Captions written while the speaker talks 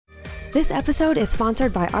This episode is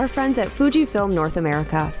sponsored by our friends at Fujifilm North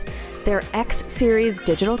America. Their X-Series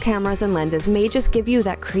digital cameras and lenses may just give you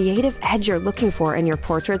that creative edge you're looking for in your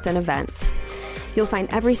portraits and events. You'll find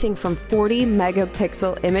everything from 40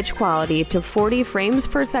 megapixel image quality to 40 frames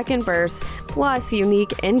per second bursts, plus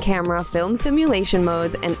unique in-camera film simulation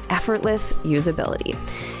modes and effortless usability.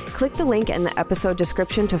 Click the link in the episode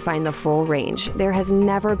description to find the full range. There has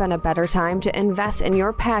never been a better time to invest in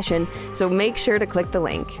your passion, so make sure to click the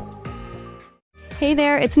link. Hey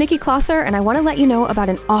there, it's Nikki Klosser, and I want to let you know about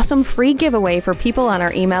an awesome free giveaway for people on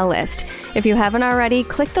our email list. If you haven't already,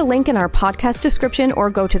 click the link in our podcast description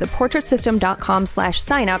or go to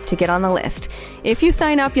theportraitsystem.com/sign-up to get on the list. If you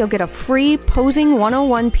sign up, you'll get a free Posing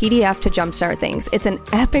 101 PDF to jumpstart things. It's an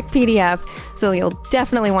epic PDF, so you'll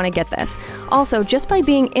definitely want to get this. Also, just by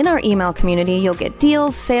being in our email community, you'll get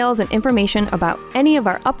deals, sales, and information about any of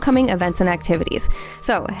our upcoming events and activities.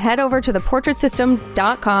 So head over to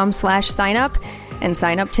theportraitsystem.com/sign-up and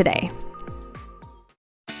sign up today.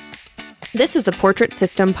 This is the Portrait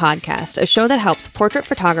System Podcast, a show that helps portrait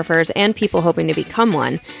photographers and people hoping to become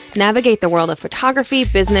one navigate the world of photography,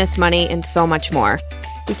 business, money, and so much more.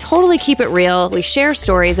 We totally keep it real. We share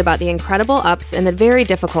stories about the incredible ups and the very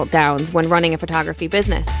difficult downs when running a photography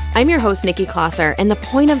business. I'm your host, Nikki Klosser, and the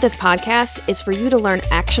point of this podcast is for you to learn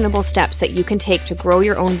actionable steps that you can take to grow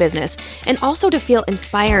your own business and also to feel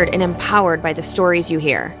inspired and empowered by the stories you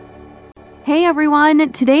hear. Hey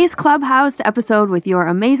everyone, today's Clubhouse episode with your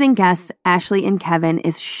amazing guests, Ashley and Kevin,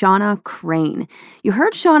 is Shauna Crane. You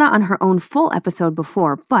heard Shauna on her own full episode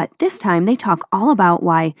before, but this time they talk all about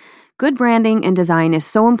why good branding and design is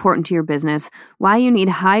so important to your business, why you need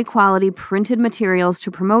high quality printed materials to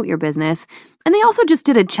promote your business, and they also just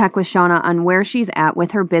did a check with Shauna on where she's at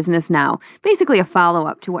with her business now, basically a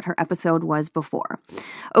follow-up to what her episode was before.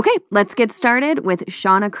 Okay, let's get started with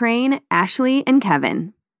Shauna Crane, Ashley, and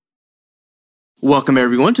Kevin. Welcome,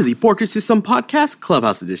 everyone, to the Portrait System Podcast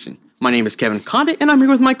Clubhouse Edition. My name is Kevin Condit, and I'm here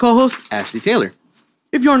with my co-host, Ashley Taylor.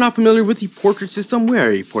 If you are not familiar with the Portrait System, we are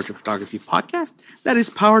a portrait photography podcast that is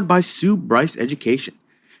powered by Sue Bryce Education.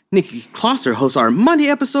 Nikki Klosser hosts our Monday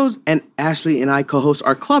episodes, and Ashley and I co-host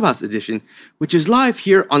our Clubhouse Edition, which is live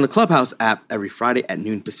here on the Clubhouse app every Friday at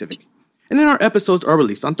noon Pacific. And then our episodes are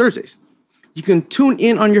released on Thursdays. You can tune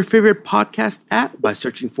in on your favorite podcast app by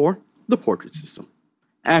searching for the Portrait System.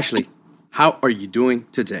 Ashley, how are you doing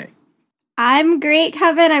today? I'm great,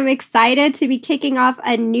 Kevin. I'm excited to be kicking off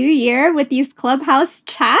a new year with these Clubhouse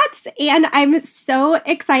chats, and I'm so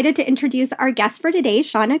excited to introduce our guest for today,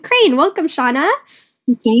 Shauna Crane. Welcome, Shauna.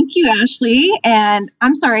 Thank you, Ashley. And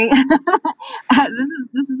I'm sorry,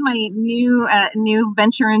 this is my new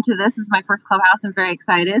venture into this. This is my first Clubhouse. I'm very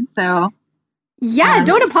excited. So. Yeah,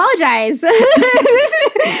 don't apologize.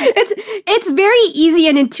 It's very easy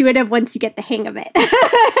and intuitive once you get the hang of it.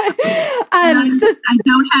 I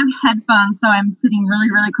don't have headphones, so I'm sitting really,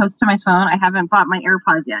 really close to my phone. I haven't bought my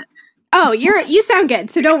AirPods yet. Oh, you sound good,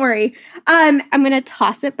 so don't worry. I'm going to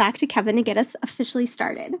toss it back to Kevin to get us officially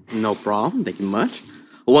started. No problem. Thank you much.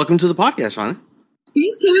 Welcome to the podcast, Shauna.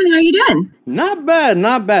 Thanks, Kevin. How are you doing? Not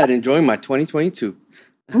bad. Enjoying my 2022.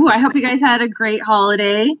 Ooh, I hope you guys had a great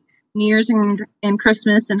holiday. New Year's and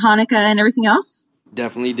Christmas and Hanukkah and everything else?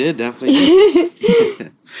 Definitely did.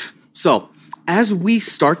 So, as we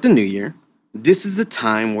start the new year, this is the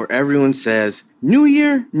time where everyone says, New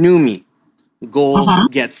Year, new me. Goals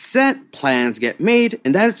get set, plans get made,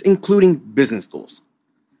 and that's including business goals.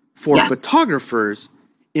 For photographers,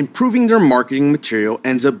 improving their marketing material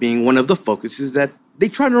ends up being one of the focuses that they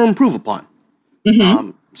try to improve upon.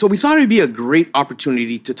 So we thought it would be a great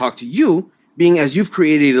opportunity to talk to you, being as you've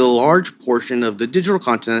created a large portion of the digital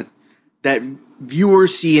content that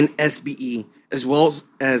viewers see in SBE, as well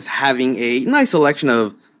as having a nice selection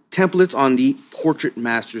of templates on the Portrait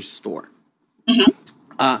Masters store.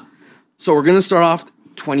 So we're going to start off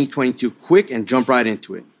 2022 quick and jump right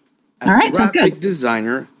into it. As all right, sounds good. As a graphic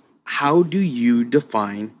designer, how do you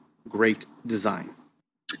define great design?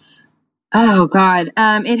 Oh, God.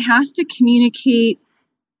 It has to communicate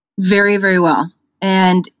very, very well.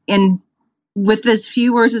 And with as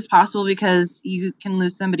few words as possible, because you can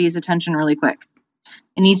lose somebody's attention really quick.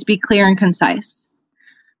 It needs to be clear and concise.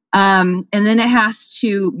 And then it has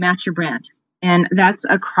to match your brand. And that's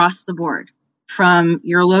across the board, from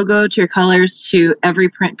your logo to your colors to every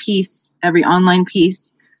print piece, every online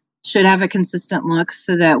piece should have a consistent look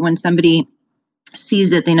so that when somebody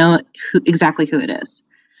sees it, they know exactly who it is.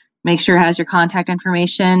 Make sure it has your contact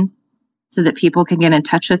information so that people can get in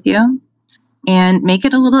touch with you. And make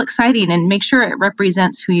it a little exciting and make sure it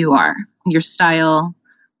represents who you are, your style,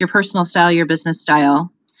 your personal style, your business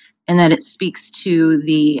style, and that it speaks to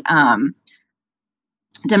the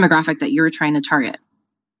demographic that you're trying to target.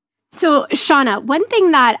 So, Shauna, one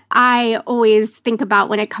thing that I always think about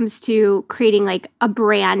when it comes to creating like a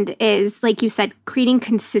brand is, like you said, creating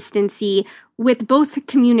consistency with both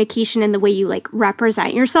communication and the way you like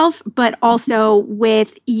represent yourself, but also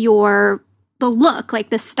with the look,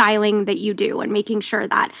 like the styling that you do, and making sure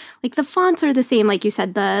that like the fonts are the same, like you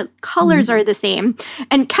said, the colors are the same.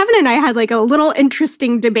 And Kevin and I had like a little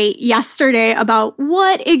interesting debate yesterday about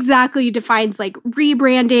what exactly defines like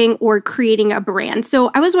rebranding or creating a brand.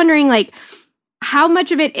 So I was wondering like how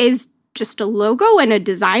much of it is just a logo and a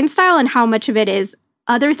design style, and how much of it is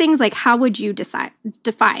other things. Like how would you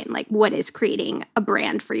define like what is creating a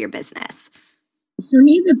brand for your business? For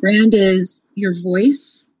me, the brand is your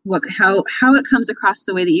voice, how it comes across,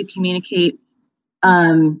 the way that you communicate,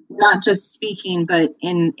 not just speaking, but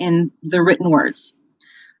in the written words.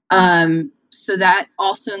 So that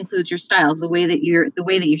also includes your style, the way that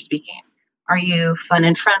you're speaking. Are you fun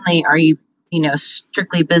and friendly? Are you,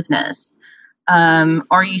 strictly business?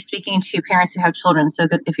 Are you speaking to parents who have children? So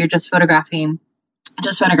that if you're just photographing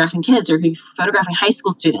kids, or if you're photographing high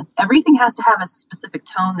school students, everything has to have a specific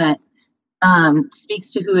tone that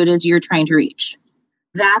speaks to who it is you're trying to reach.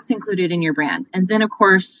 That's included in your brand. And then, of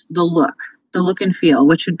course, the look and feel,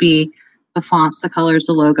 which would be the fonts, the colors,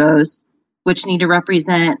 the logos, which need to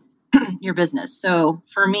represent your business. So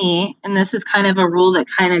for me, and this is kind of a rule that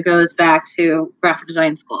kind of goes back to graphic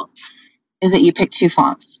design school, is that you pick 2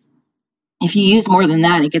 fonts. If you use more than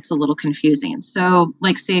that, it gets a little confusing. So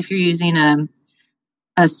like, say if you're using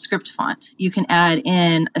a script font, you can add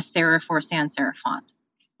in a serif or sans serif font,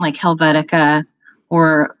 like Helvetica,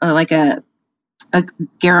 or like a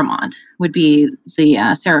Garamond would be the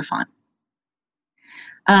serif font.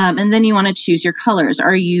 And then you want to choose your colors.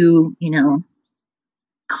 Are you,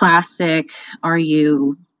 classic? Are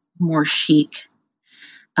you more chic?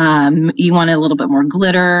 You want a little bit more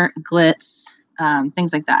glitter, glitz,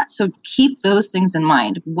 things like that. So keep those things in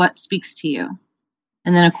mind. What speaks to you?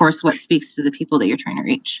 And then, of course, what speaks to the people that you're trying to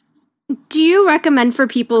reach. Do you recommend for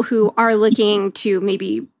people who are looking to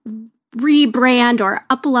maybe rebrand or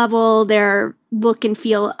up-level their look and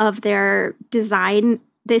feel of their design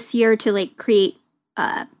this year to like create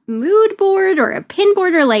a mood board or a pin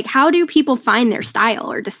board, or like how do people find their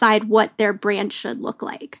style or decide what their brand should look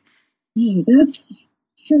like? That's,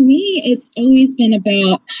 for me, it's always been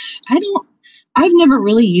about, I've never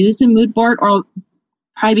really used a mood board, or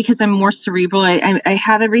probably because I'm more cerebral. I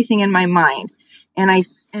have everything in my mind. And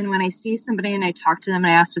when I see somebody and I talk to them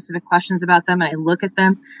and I ask specific questions about them and I look at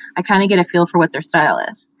them, I kind of get a feel for what their style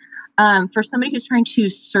is. For somebody who's trying to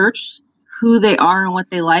search who they are and what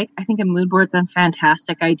they like, I think a mood board's a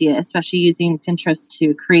fantastic idea, especially using Pinterest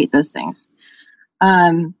to create those things.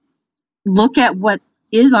 Look at what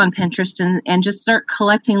is on Pinterest and just start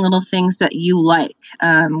collecting little things that you like,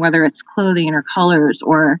 whether it's clothing or colors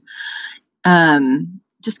or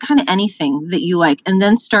just kind of anything that you like, and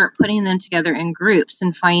then start putting them together in groups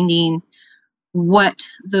and finding what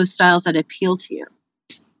those styles that appeal to you.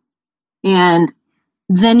 And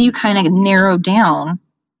then you kind of narrow down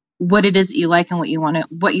what it is that you like and what you want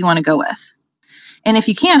to go with. And if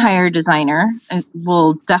you can hire a designer, it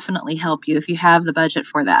will definitely help you if you have the budget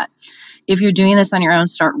for that. If you're doing this on your own,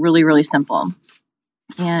 start really, really simple.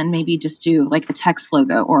 And maybe just do like a text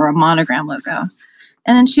logo or a monogram logo.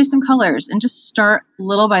 And then choose some colors and just start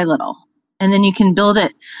little by little. And then you can build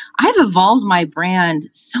it. I've evolved my brand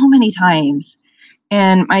so many times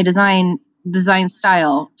and my design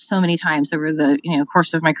style so many times over the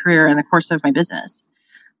course of my career and the course of my business.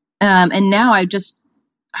 And now I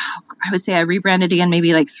would say I rebranded again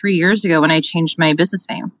maybe like 3 years ago when I changed my business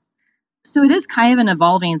name. So it is kind of an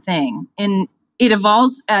evolving thing. And it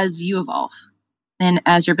evolves as you evolve and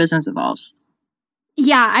as your business evolves.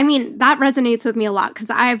 Yeah, I mean, that resonates with me a lot because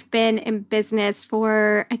I've been in business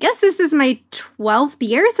for, I guess this is my 12th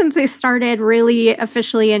year since I started really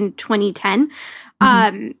officially in 2010.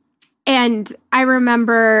 And I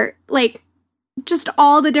remember like just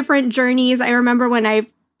all the different journeys. I remember when I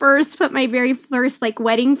first put my very first like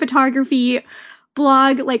wedding photography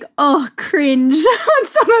blog, like, cringe on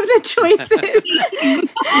some of the choices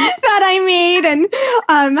that I made. And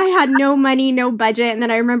I had no money, no budget. And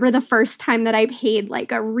then I remember the first time that I paid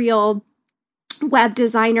like a real web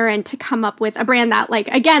designer and to come up with a brand that, like,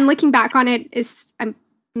 again, looking back on it, is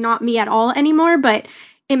not me at all anymore, but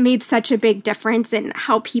it made such a big difference in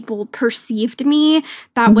how people perceived me.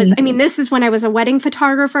 That was, I mean, this is when I was a wedding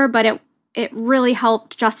photographer, but it really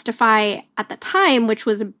helped justify at the time, which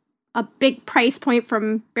was a big price point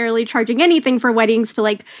from barely charging anything for weddings to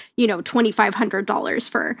like, $2,500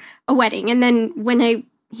 for a wedding. And then when I,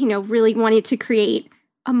 really wanted to create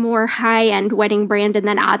a more high-end wedding brand and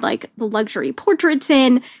then add like the luxury portraits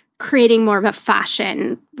in, creating more of a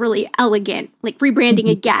fashion, really elegant, like rebranding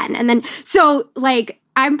again. And then, so like,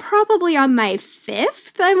 I'm probably on my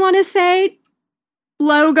 5th, I want to say,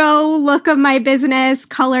 logo look of my business,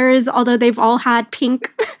 colors, although they've all had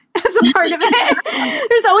pink as a part of it.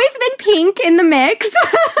 There's always been pink in the mix.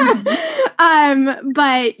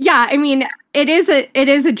 But yeah, I mean, it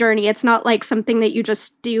is a journey. It's not like something that you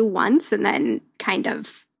just do once and then kind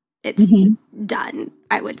of it's done,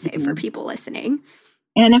 I would say, for people listening.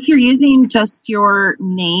 And if you're using just your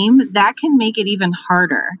name, that can make it even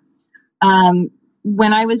harder.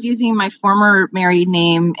 When I was using my former married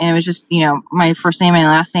name, and it was just, my first name and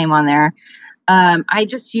last name on there, I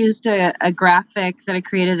just used a graphic that I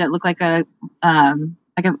created that looked like a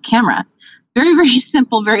camera. Very, very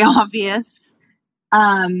simple, very obvious.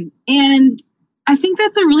 And I think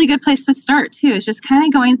that's a really good place to start too. It's just kind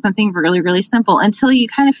of going something really, really simple until you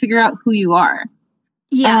kind of figure out who you are.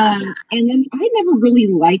 Yeah. And then I never really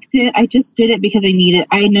liked it. I just did it because I knew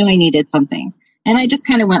I needed something. And I just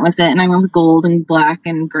kind of went with it, and I went with gold and black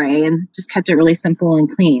and gray and just kept it really simple and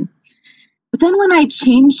clean. But then when I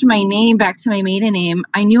changed my name back to my maiden name,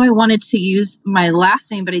 I knew I wanted to use my last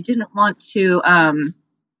name, but I didn't want to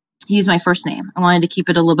use my first name. I wanted to keep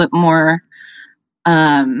it a little bit more,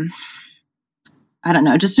 I don't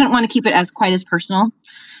know, just didn't want to keep it quite as personal,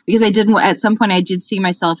 because at some point I did see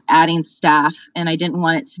myself adding staff, and I didn't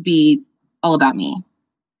want it to be all about me.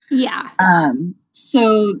 Yeah.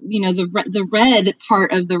 So, the red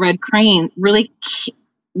part of the red crane really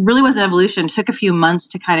was an evolution. It took a few months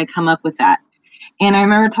to kind of come up with that. And I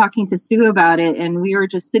remember talking to Sue about it, and we were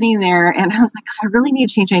just sitting there, and I was like, I really need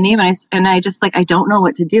to change my name. And I just I don't know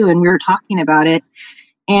what to do. And we were talking about it.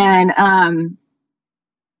 And,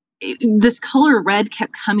 this color red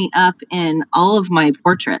kept coming up in all of my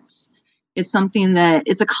portraits. It's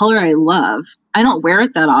it's a color I love. I don't wear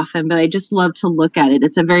it that often, but I just love to look at it.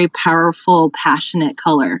 It's a very powerful, passionate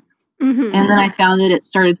color. And then I found that it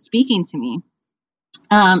started speaking to me.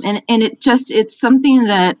 And it's something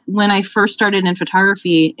that when I first started in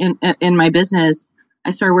photography in my business,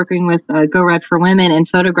 I started working with Go Red for Women and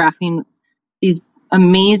photographing these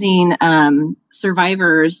amazing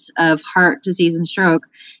survivors of heart disease and stroke.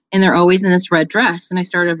 And they're always in this red dress. And I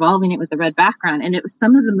started evolving it with a red background. And it was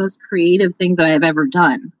some of the most creative things that I have ever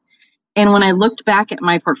done. And when I looked back at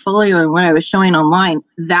my portfolio and what I was showing online,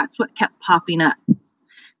 that's what kept popping up.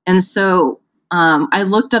 And so I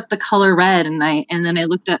looked up the color red, and then I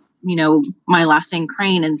looked at, my last name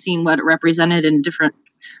Crane, and seeing what it represented in different,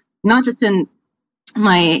 not just in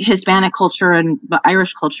my Hispanic culture and the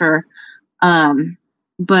Irish culture,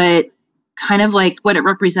 but kind of like what it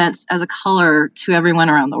represents as a color to everyone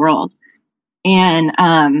around the world. And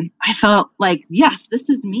I felt like, yes, this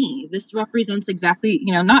is me. This represents exactly,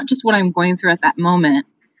 not just what I'm going through at that moment,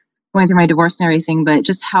 going through my divorce and everything, but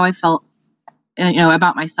just how I felt,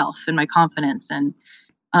 about myself and my confidence, and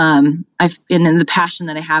in the passion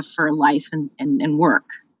that I have for life and work.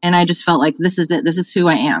 And I just felt like this is it. This is who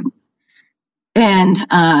I am. And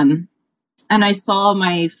I saw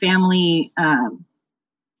my family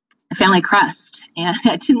crest, and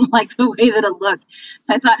I didn't like the way that it looked.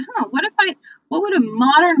 So I thought, what would a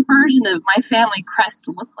modern version of my family crest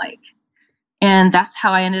look like? And that's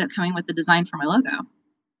how I ended up coming with the design for my logo.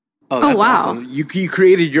 Oh, that's wow. Awesome. You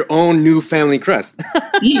created your own new family crest.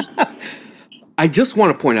 Yeah. I just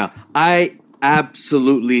want to point out, I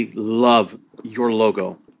absolutely love your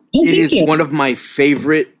logo. Oh, it is you. One of my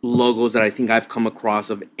favorite logos that I think I've come across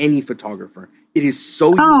of any photographer. It is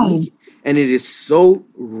so unique, and it is so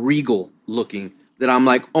regal looking that I'm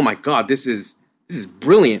like, oh my God, this is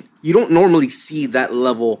brilliant. You don't normally see that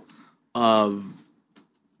level of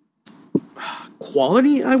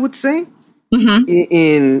quality, I would say,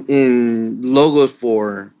 in logos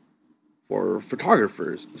for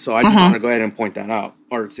photographers. So I just want to go ahead and point that out.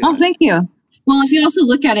 Thank you. Well, if you also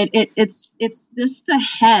look at it, it's just the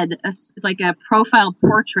head, like a profile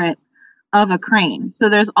portrait of a crane. So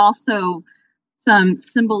there's also some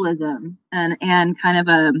symbolism and kind of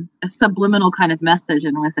a subliminal kind of message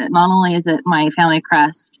in with it. Not only is it my family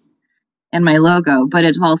crest and my logo, but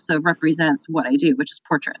it also represents what I do, which is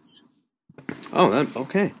portraits. Oh,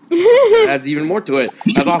 okay. That adds even more to it.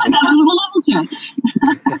 That's awesome.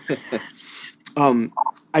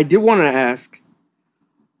 I did want to ask,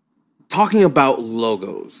 talking about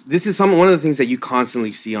logos, this is one of the things that you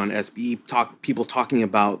constantly see on SBE, people talking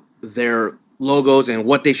about their logos and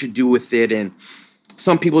what they should do with it. And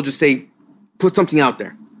some people just say, put something out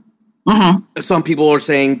there. Some people are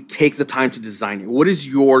saying, take the time to design it. What is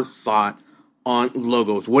your thought on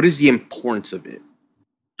logos? What is the importance of it?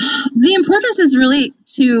 The importance is really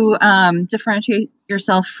to differentiate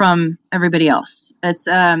yourself from everybody else. It's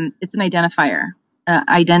an identifier,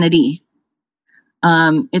 identity.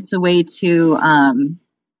 It's a way to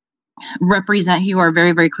represent who you are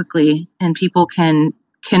very, very quickly, and people can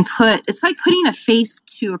put. It's like putting a face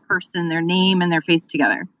to a person, their name and their face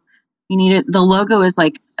together. You need it. The logo is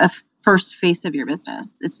like a first face of your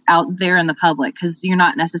business. It's out there in the public because you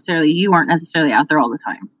aren't necessarily out there all the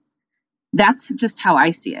time. That's just how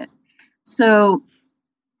I see it. So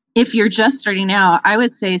if you're just starting out, I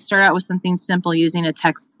would say start out with something simple using a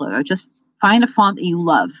text logo. Just find a font that you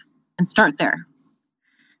love and start there.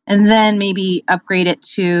 And then maybe upgrade it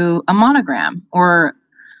to a monogram or,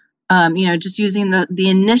 just using the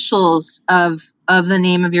initials of the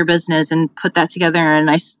name of your business and put that together in a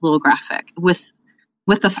nice little graphic with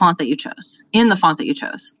the font that you chose, in the font that you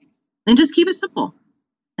chose. Then just keep it simple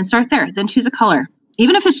and start there. Then choose a color.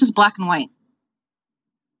 Even if it's just black and white,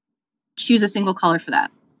 choose a single color for that.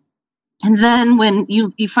 And then when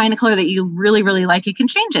you find a color that you really, really like, you can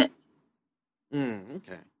change it.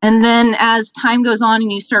 Okay. And then as time goes on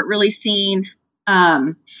and you start really seeing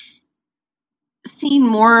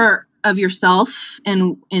more of yourself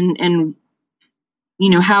and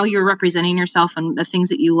how you're representing yourself and the things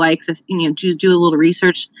that you like, do a little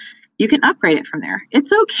research, you can upgrade it from there.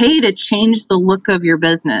 It's okay to change the look of your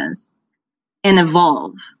business and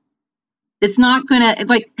evolve. It's not going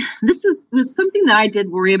to, this was something that I did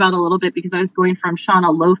worry about a little bit because I was going from Shauna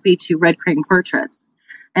Lofi to Red Crane Portraits.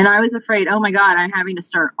 And I was afraid, oh my God, I'm having to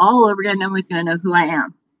start all over again. Nobody's going to know who I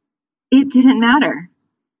am. It didn't matter.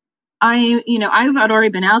 I had already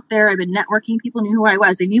been out there. I've been networking. People knew who I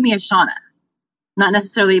was. They knew me as Shauna, not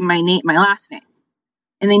necessarily my last name.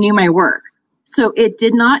 And they knew my work. So it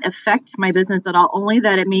did not affect my business at all, only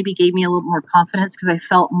that it maybe gave me a little more confidence because I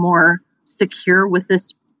felt more secure with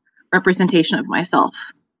this representation of myself.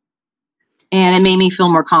 And it made me feel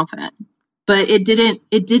more confident. But it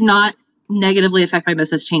did not negatively affect my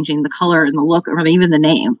business changing the color and the look or even the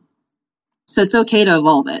name. So it's okay to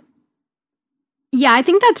evolve it. Yeah, I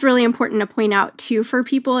think that's really important to point out too for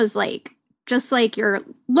people is just like your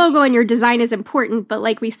logo and your design is important, but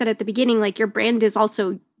like we said at the beginning, your brand is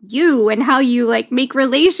also you and how you make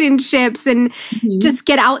relationships and just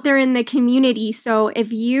get out there in the community. So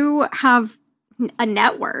if you have a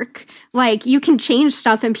network, you can change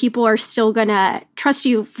stuff and people are still gonna trust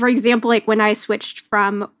you. For example, when I switched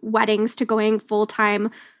from weddings to going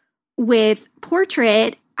full-time with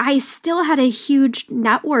portrait, I still had a huge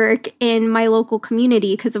network in my local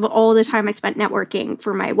community because of all the time I spent networking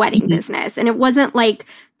for my wedding business. And it wasn't like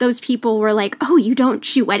those people were like, oh, you don't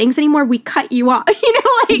shoot weddings anymore? We cut you off.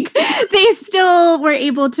 They still were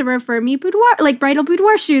able to refer me bridal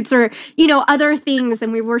boudoir shoots or, other things.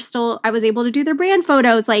 And I was able to do their brand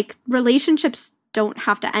photos. Relationships don't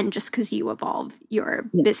have to end just because you evolve your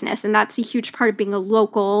business. And that's a huge part of being a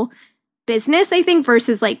local business, I think,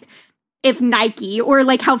 versus if Nike or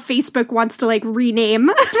how Facebook wants to rename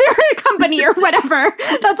their company or whatever,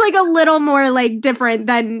 that's a little more different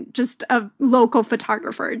than just a local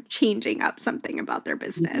photographer changing up something about their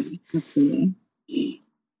business.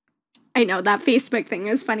 I know that Facebook thing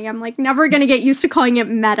is funny. I'm never going to get used to calling it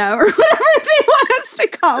Meta or whatever they want us to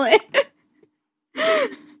call it.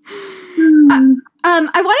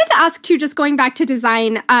 I wanted to ask too, just going back to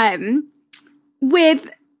design,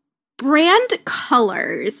 with brand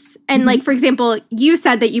colors and for example, you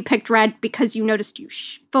said that you picked red because you noticed you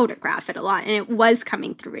photograph it a lot and it was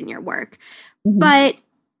coming through in your work. But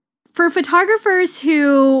for photographers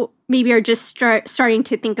who maybe are just starting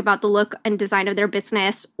to think about the look and design of their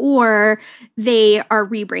business or they are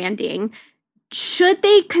rebranding, should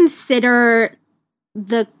they consider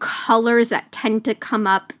the colors that tend to come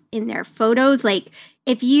up in their photos?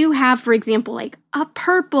 If you have, for example, a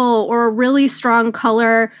purple or a really strong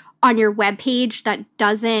color on your webpage that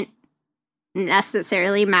doesn't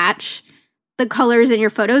necessarily match the colors in your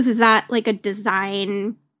photos, is that a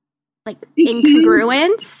design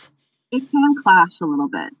incongruence? It can clash a little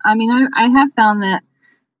bit. I mean, I have found that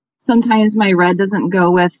sometimes my red doesn't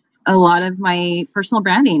go with a lot of my personal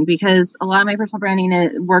branding because a lot of my personal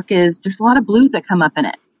branding work there's a lot of blues that come up in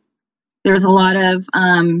it. There's a lot of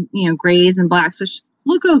grays and blacks, which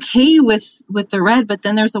look okay with the red, but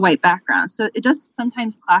then there's a white background. So it does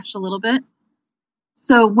sometimes clash a little bit.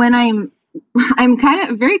 So when I'm kind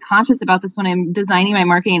of very conscious about this when I'm designing my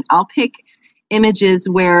marketing, I'll pick images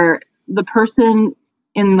where the person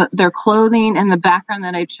in their clothing and the background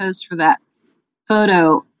that I chose for that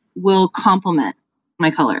photo will complement my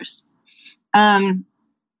colors. When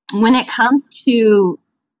it comes to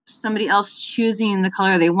somebody else choosing the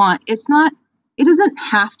color they want, it doesn't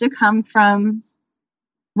have to come from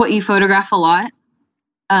what you photograph a lot.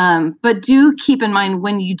 But do keep in mind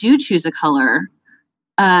when you do choose a color,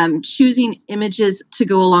 choosing images to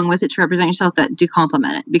go along with it to represent yourself that do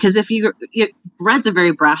complement it. Because if red's a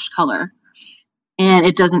very brash color and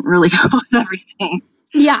it doesn't really go with everything.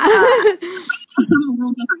 Yeah. Gold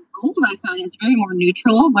I found is very more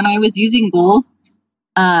neutral. When I was using gold,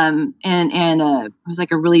 and it was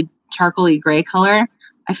like a really charcoaly gray color,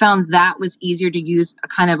 I found that was easier to use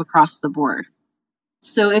kind of across the board.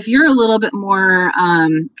 So if you're a little bit more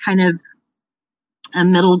kind of a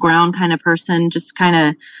middle ground kind of person, just kind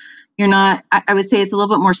of, you're not, I would say it's a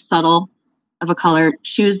little bit more subtle of a color,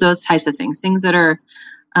 choose those types of things that are,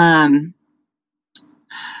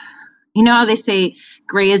 you know how they say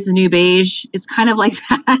gray is the new beige? It's kind of like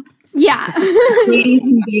that. Yeah. Grays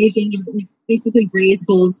and beiges, basically grays,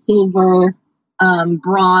 gold, silver,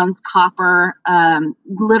 bronze, copper,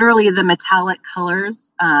 literally the metallic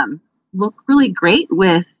colors look really great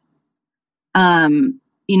with,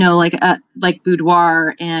 you know, like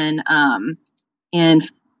boudoir and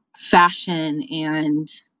fashion and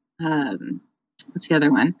what's the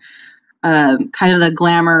other one? Kind of the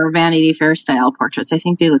glamour Vanity Fair style portraits. I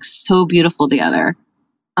think they look so beautiful together.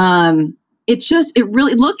 It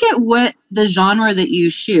really, look at what the genre that you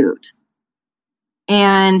shoot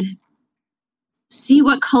and see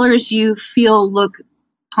what colors you feel look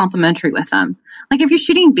complementary with them. Like if you're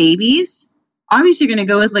shooting babies, obviously you're going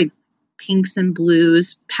to go with like pinks and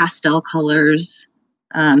blues, pastel colors,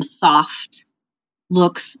 soft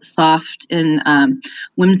looks, soft and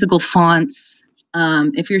whimsical fonts.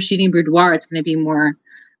 If you're shooting boudoir, it's going to be more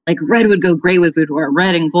like red would go great with boudoir,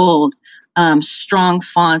 red and gold. Strong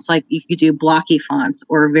fonts, like you could do blocky fonts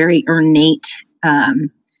or very ornate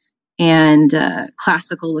and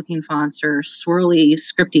classical looking fonts or swirly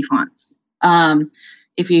scripty fonts.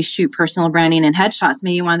 If you shoot personal branding and headshots,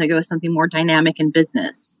 maybe you want to go with something more dynamic in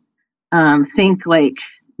business. Think like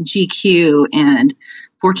GQ and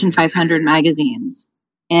Fortune 500 magazines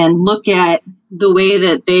and look at the way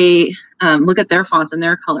that they look at their fonts and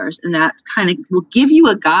their colors. And that kind of will give you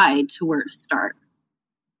a guide to where to start.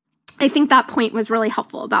 I think that point was really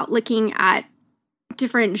helpful about looking at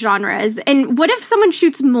different genres. And what if someone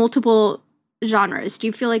shoots multiple genres? Do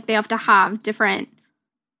you feel like they have to have different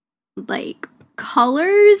like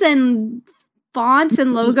colors and fonts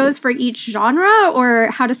and logos for each genre, or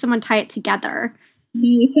how does someone tie it together?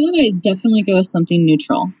 I thought I'd definitely go with something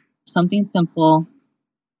neutral, something simple,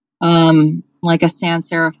 like a sans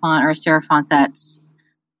serif font or a serif font that's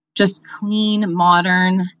just clean,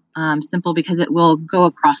 modern, simple, because it will go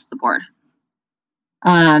across the board.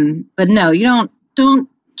 But no, you don't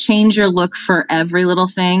change your look for every little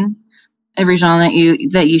thing, every genre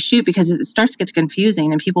that you shoot, because it starts to get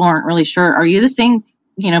confusing and people aren't really sure. Are you the same,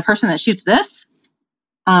 person that shoots this?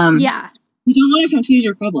 Yeah. You don't want to confuse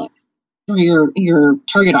your public or your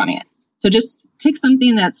target audience. So just pick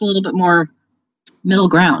something that's a little bit more middle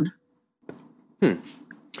ground.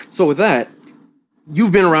 So with that,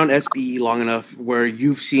 you've been around SBE long enough where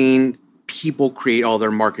you've seen people create all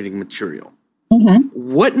their marketing material. Mm-hmm.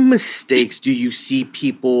 What mistakes do you see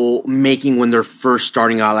people making when they're first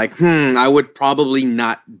starting out? Like, I would probably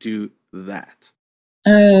not do that.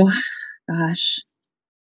 Oh, gosh.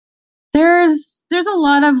 There's a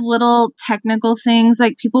lot of little technical things,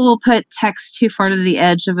 like people will put text too far to the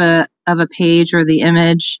edge of a page or the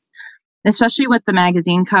image, especially with the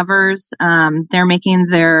magazine covers. They're making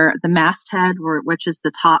the masthead, which is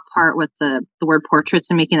the top part with the word portraits,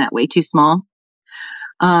 and making that way too small.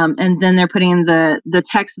 And then they're putting the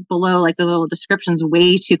text below, like the little descriptions,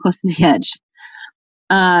 way too close to the edge.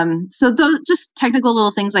 So those just technical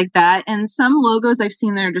little things like that. And some logos I've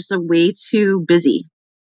seen that are just way too busy,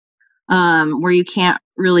 where you can't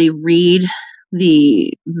really read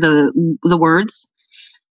the words.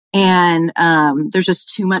 And there's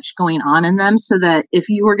just too much going on in them, so that if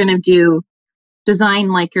you were going to design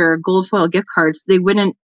like your gold foil gift cards, they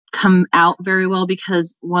wouldn't come out very well,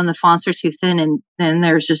 because one, the fonts are too thin, and then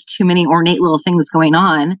there's just too many ornate little things going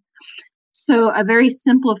on. So a very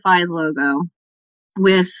simplified logo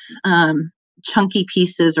with chunky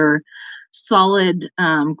pieces or solid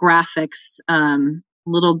graphics,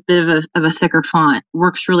 little bit of a thicker font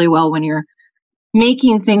works really well when you're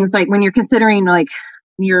making things, like when you're considering like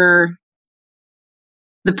the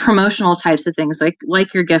promotional types of things,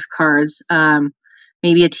 like your gift cards,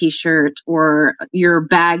 maybe a t-shirt, or your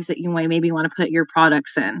bags that you maybe want to put your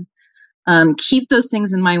products in. Keep those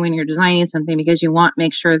things in mind when you're designing something, because you want to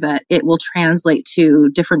make sure that it will translate to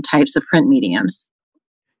different types of print mediums.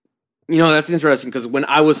 That's interesting, because when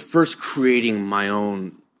I was first creating my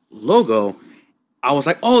own logo, I was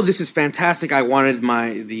like, oh, this is fantastic. I wanted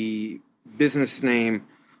the business name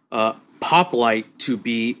pop light to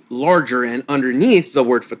be larger and underneath the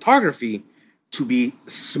word photography to be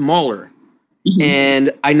smaller. Mm-hmm.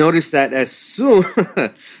 And I noticed that as soon,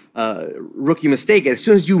 rookie mistake, as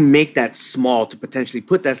soon as you make that small to potentially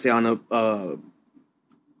put that, say, on a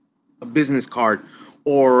business card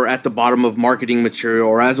or at the bottom of marketing material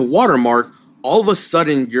or as a watermark, all of a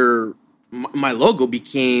sudden my logo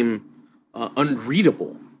became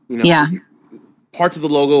unreadable. Yeah. Parts of the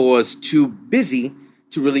logo was too busy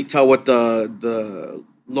to really tell what the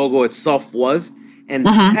logo itself was, and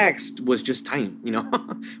the text was just tiny,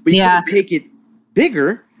 But you could take it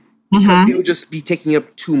bigger because it would just be taking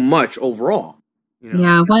up too much overall.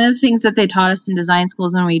 Yeah, one of the things that they taught us in design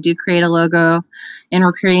schools when we do create a logo and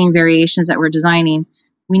we're creating variations that we're designing,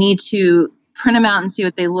 we need to print them out and see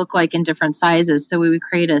what they look like in different sizes. So we would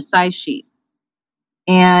create a size sheet.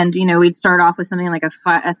 And, we'd start off with something like a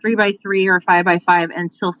 3x3 or 5x5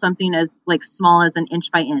 until something as like small as an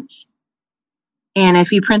inch by inch. And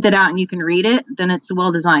if you print it out and you can read it, then it's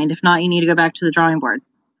well designed. If not, you need to go back to the drawing board.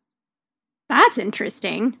 That's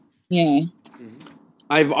interesting. Yeah.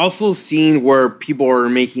 I've also seen where people are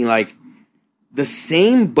making like the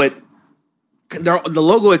same, but the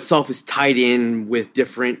logo itself is tied in with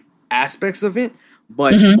different aspects of it,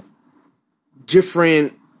 but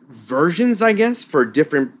different versions, I guess, for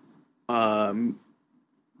different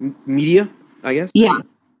media, I guess. Yeah.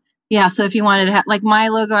 Yeah. So if you wanted to have like my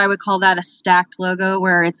logo, I would call that a stacked logo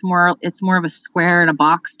where it's more of a square and a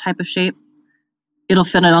box type of shape. It'll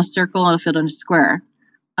fit in a circle, it'll fit in a square.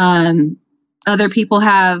 Other people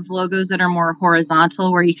have logos that are more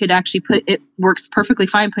horizontal where you could actually it works perfectly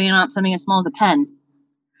fine putting on something as small as a pen.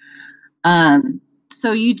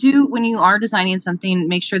 So when you are designing something,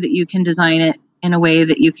 make sure that you can design it in a way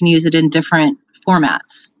that you can use it in different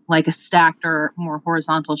formats, like a stacked or more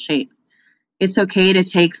horizontal shape. It's okay to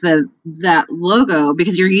take that logo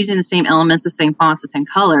because you're using the same elements, the same fonts, the same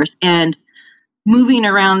colors, and moving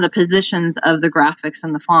around the positions of the graphics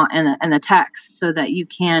and the font and the text so that you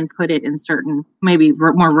can put it in certain, maybe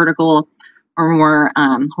more vertical or more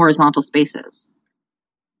horizontal spaces.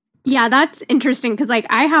 Yeah, that's interesting because like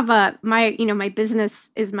I have my business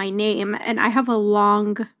is my name and I have a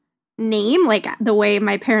long name, like the way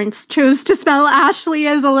my parents chose to spell Ashley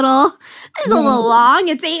is a little long.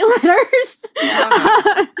 It's 8 letters.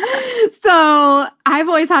 Yeah. So I've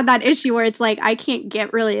always had that issue where it's like I can't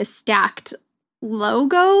get really a stacked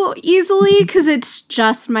logo easily because it's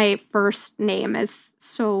just my first name is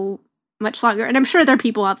so much longer, and I'm sure there are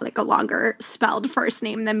people who have like a longer spelled first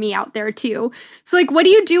name than me out there too. So like what do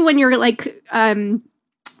you do when you're like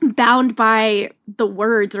bound by the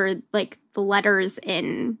words or like the letters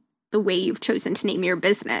in the way you've chosen to name your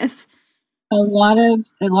business? A lot of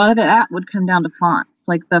it would come down to fonts,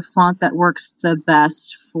 like the font that works the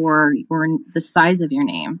best for the size of your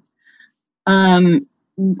name.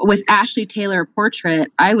 With Ashley Taylor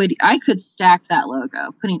Portrait, I could stack that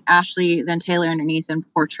logo, putting Ashley then Taylor underneath and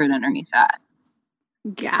Portrait underneath that.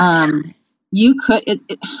 Yeah. You could.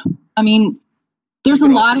 There's a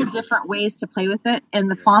lot of different ways to play with it,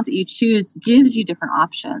 and the font that you choose gives you different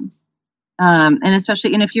options. And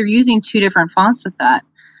if you're using 2 different fonts with that,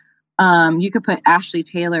 you could put Ashley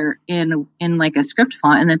Taylor in like a script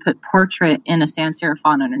font, and then put Portrait in a sans serif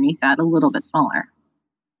font underneath that, a little bit smaller.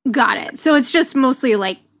 Got it. So it's just mostly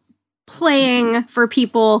like playing for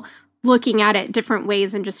people looking at it different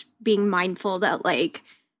ways and just being mindful that like,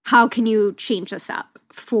 how can you change this up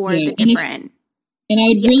for the different? And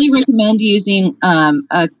I'd really recommend using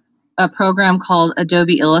a program called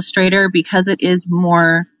Adobe Illustrator because it is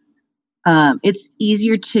more, it's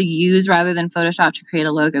easier to use rather than Photoshop to create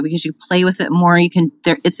a logo because you play with it more.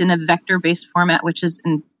 It's in a vector-based format, which is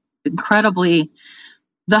incredibly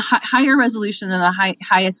the higher resolution than the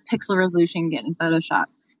highest pixel resolution you get in Photoshop,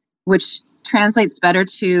 which translates better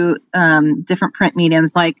to different print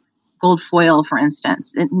mediums like gold foil, for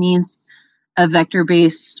instance. It needs a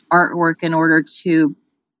vector-based artwork in order to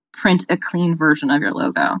print a clean version of your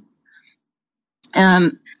logo.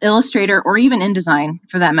 Illustrator, or even InDesign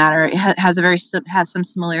for that matter, it has some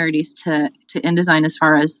similarities to InDesign as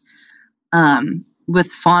far as with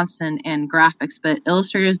fonts and graphics, but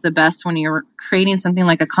Illustrator is the best when you're creating something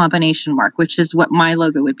like a combination mark, which is what my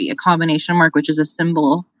logo would be, a combination mark, which is a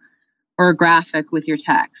symbol or a graphic with your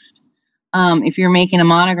text. If you're making a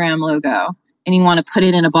monogram logo and you want to put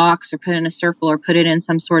it in a box or put it in a circle or put it in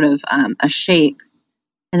some sort of a shape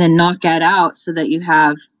and then knock that out so that you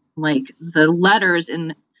have like the letters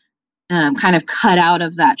in kind of cut out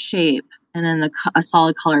of that shape and then a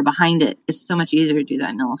solid color behind it, it's so much easier to do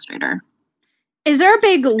that in Illustrator. Is there a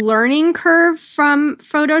big learning curve from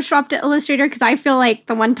Photoshop to Illustrator? Because I feel like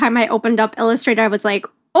the one time I opened up Illustrator, I was like,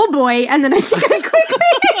 oh boy. And then I think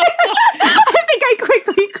I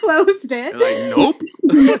quickly closed it. You're like, nope.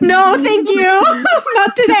 No, thank you.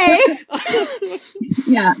 Not today.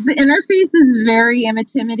 Yeah, the interface is very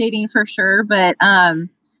intimidating for sure, but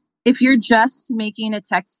if you're just making a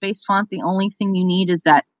text-based font, the only thing you need is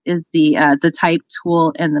the type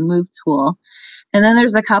tool and the move tool. And then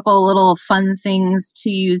there's a couple little fun things to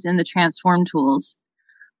use in the transform tools,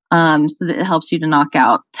 so that it helps you to knock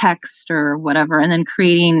out text or whatever, and then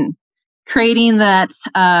creating that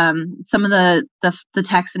some of the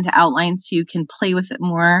text into outlines so you can play with it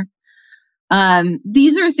more.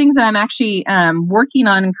 These are things that I'm actually working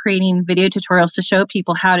on and creating video tutorials to show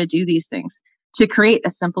people how to do these things, to create a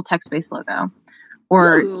simple text-based logo,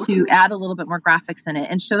 or to add a little bit more graphics in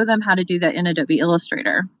it, and show them how to do that in Adobe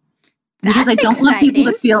Illustrator. Because I don't want people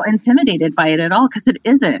to feel intimidated by it at all, because it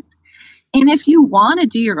isn't. And if you want to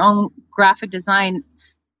do your own graphic design,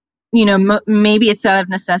 maybe it's out of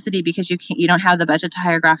necessity because you don't have the budget to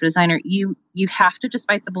hire a graphic designer. You have to just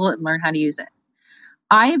bite the bullet and learn how to use it.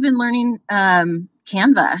 I have been learning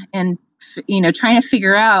Canva and trying to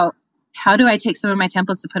figure out how do I take some of my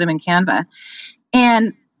templates and put them in Canva.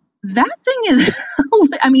 And that thing is,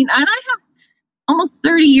 I have almost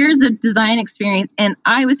 30 years of design experience, and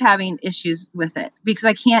I was having issues with it because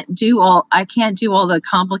I can't do all the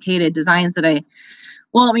complicated designs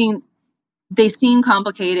they seem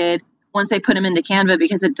complicated once I put them into Canva,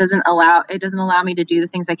 because it doesn't allow me to do the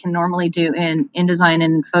things I can normally do in InDesign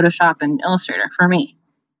and Photoshop and Illustrator for me,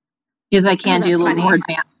 because I can't do a little more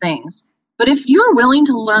advanced things. But if you're willing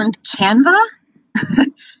to learn Canva,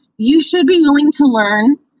 you should be willing to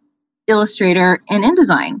learn Illustrator and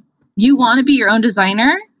InDesign. You want to be your own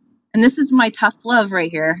designer, and this is my tough love right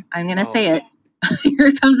here. I'm going to say it.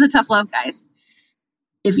 Here comes the tough love, guys.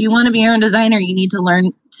 If you want to be your own designer, you need to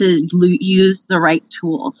learn to use the right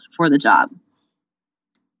tools for the job.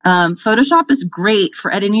 Photoshop is great for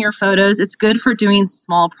editing your photos. It's good for doing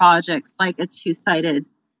small projects like a 2-sided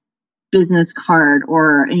business card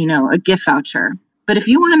or, a gift voucher. But if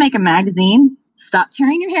you want to make a magazine, stop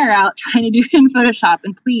tearing your hair out trying to do it in Photoshop,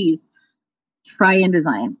 and please try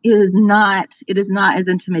InDesign. It is not as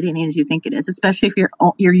intimidating as you think it is, especially if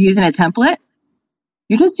you're using a template.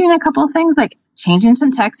 You're just doing a couple of things like changing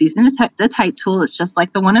some text, using the type tool. It's just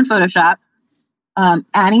like the one in Photoshop.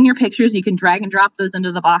 Adding your pictures, you can drag and drop those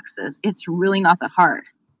into the boxes. It's really not that hard.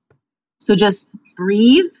 So just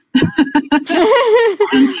breathe and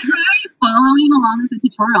try following along with the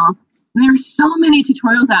tutorials. And there are so many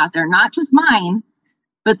tutorials out there, not just mine,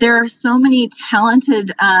 but there are so many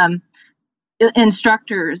talented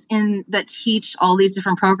instructors that teach all these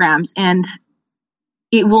different programs, and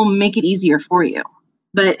it will make it easier for you.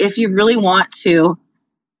 But if you really want to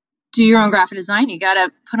do your own graphic design, you got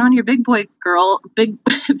to put on your big boy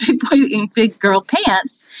and big girl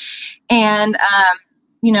pants and,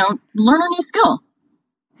 learn a new skill.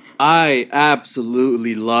 I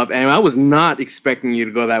absolutely love, and I was not expecting you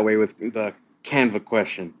to go that way with the Canva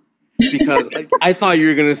question, because I thought you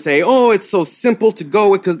were going to say, oh, it's so simple to go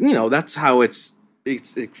with, because, that's how it's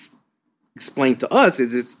explained to us,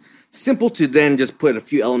 is it's simple to then just put a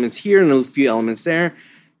few elements here and a few elements there,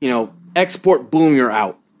 export, boom, you're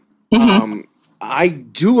out. Mm-hmm. I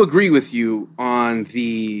do agree with you on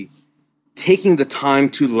the taking the time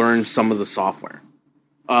to learn some of the software,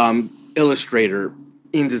 Illustrator,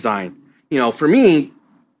 InDesign. For me,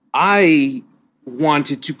 I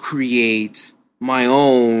wanted to create my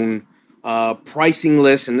own pricing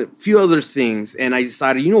list and a few other things, and I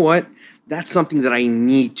decided, you know what, that's something that I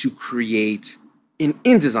need to create in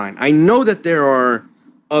InDesign. I know that there are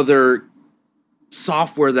other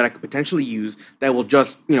software that I could potentially use that will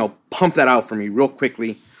just, pump that out for me real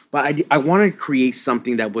quickly. But I wanted to create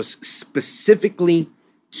something that was specifically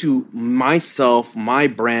to myself, my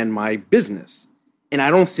brand, my business. And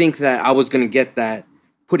I don't think that I was going to get that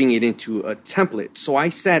putting it into a template. So I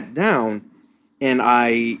sat down and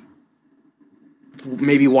I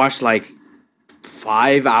maybe watched like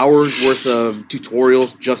 5 hours worth of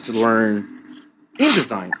tutorials just to learn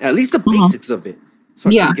InDesign, at least the basics of it, so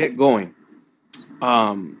I can get going.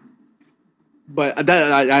 But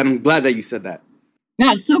I'm glad that you said that. No,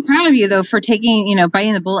 I'm so proud of you though for taking,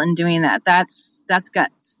 biting the bullet and doing that. That's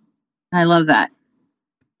guts. I love that.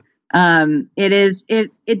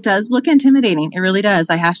 It does look intimidating. It really does.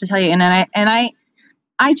 I have to tell you. And I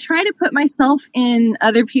try to put myself in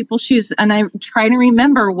other people's shoes, and I try to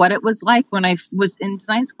remember what it was like when I was in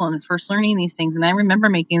design school and first learning these things. And I remember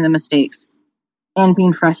making the mistakes and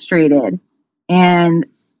being frustrated, and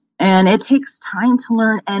it takes time to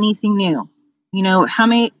learn anything new. How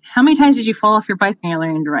many times did you fall off your bike when you're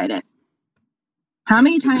learning to ride it? How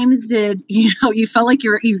many times did you felt like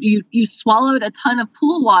you swallowed a ton of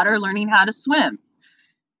pool water learning how to swim?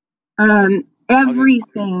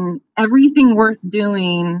 Everything worth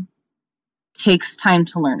doing takes time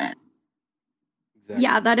to learn it. Exactly.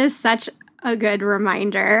 Yeah, that is such a good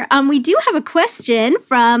reminder. We do have a question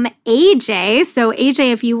from AJ. So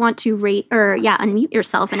AJ, if you want to unmute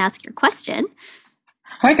yourself and ask your question.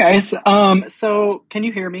 Hi guys. So can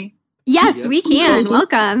you hear me? Yes, we can.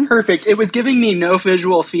 Welcome. Perfect. It was giving me no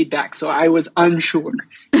visual feedback, so I was unsure.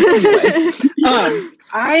 Anyway,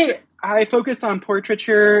 I focus on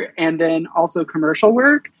portraiture and then also commercial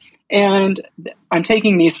work, and I'm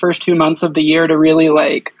taking these first 2 months of the year to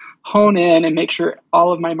really hone in and make sure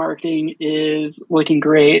all of my marketing is looking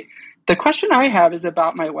great. The question I have is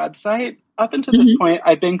about my website. Up until this point,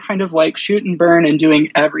 I've been kind of shoot and burn and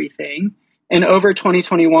doing everything. And over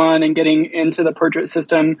 2021 and getting into the portrait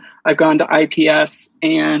system, I've gone to IPS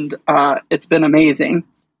and it's been amazing.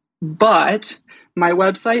 But my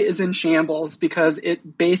website is in shambles because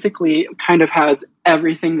it basically kind of has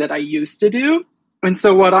everything that I used to do. And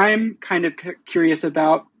so what I'm kind of curious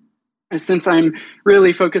about is, since I'm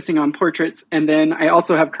really focusing on portraits and then I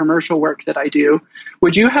also have commercial work that I do,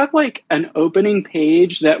 would you have an opening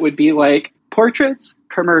page that would be portraits,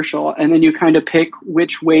 commercial, and then you kind of pick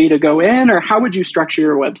which way to go in, or how would you structure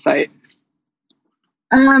your website?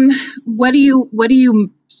 What do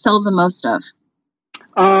you sell the most of?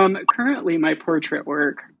 Currently my portrait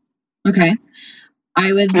work. Okay.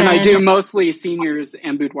 I do mostly seniors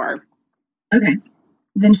and boudoir. Okay.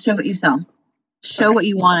 Then show what you sell. Show what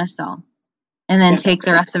you want to sell. And then take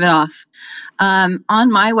the rest of it off.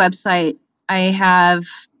 On my website, I have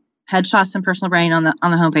headshots and personal branding on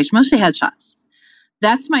the homepage, mostly headshots.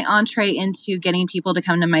 That's my entree into getting people to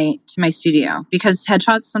come to my studio, because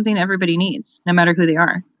headshots is something everybody needs, no matter who they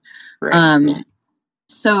are. Right.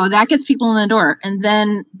 So that gets people in the door, and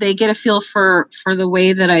then they get a feel for the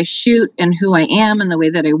way that I shoot and who I am and the way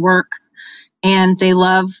that I work, and they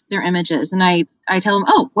love their images. And I tell them,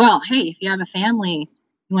 oh, well, hey, if you have a family,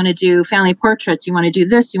 you want to do family portraits, you want to do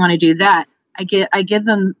this, you want to do that. I give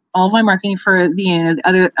them all my marketing for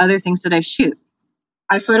the other things that I shoot.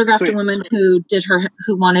 I photographed a woman who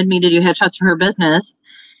wanted me to do headshots for her business.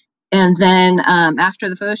 And then after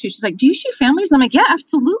the photo shoot, she's like, do you shoot families? I'm like, yeah,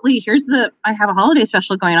 absolutely. I have a holiday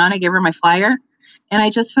special going on. I gave her my flyer and I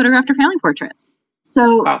just photographed her family portraits.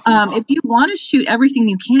 So awesome. If you want to shoot everything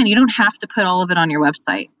you can, you don't have to put all of it on your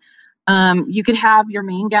website. You could have your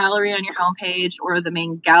main gallery on your homepage or the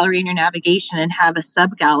main gallery in your navigation and have a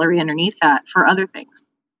sub gallery underneath that for other things.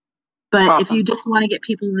 But awesome. If you just want to get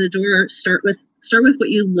people in the door, start with what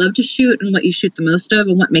you love to shoot and what you shoot the most of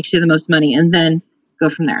and what makes you the most money, and then go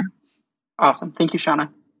from there. Awesome. Thank you, Shauna.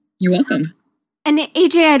 You're welcome. And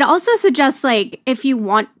AJ, I'd also suggest if you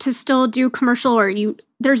want to still do commercial, or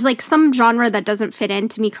there's some genre that doesn't fit in.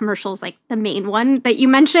 To me, commercial is the main one that you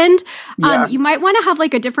mentioned. Yeah. You might want to have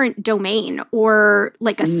a different domain or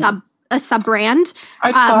a sub brand,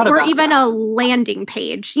 or even a landing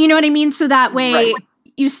page. You know what I mean? So that way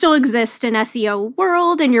you still exist in SEO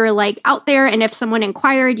world and you're out there. And if someone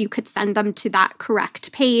inquired, you could send them to that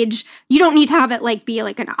correct page. You don't need to have it be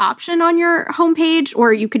an option on your homepage,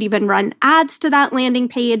 or you could even run ads to that landing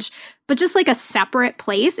page, but just a separate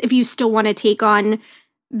place if you still want to take on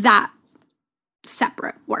that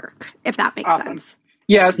separate work, if that makes sense.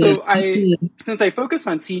 Yeah, so since I focus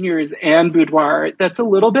on seniors and boudoir, that's a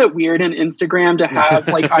little bit weird in Instagram to have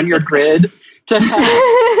on your grid to have,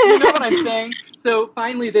 you know what I'm saying? So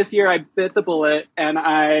finally this year I bit the bullet and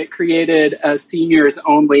I created a seniors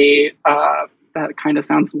only, that kind of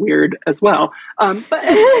sounds weird as well. But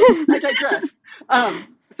I digress.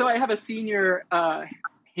 So I have a senior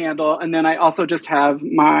handle, and then I also just have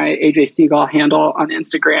my AJ Stegall handle on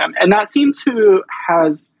Instagram. And that seems to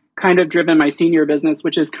has kind of driven my senior business,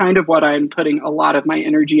 which is kind of what I'm putting a lot of my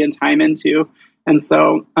energy and time into. And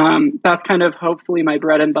so that's kind of hopefully my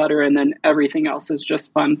bread and butter, and then everything else is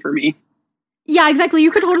just fun for me. Yeah, exactly.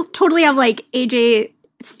 You could totally have AJ,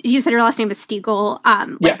 you said her last name is Stegall,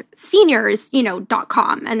 seniors,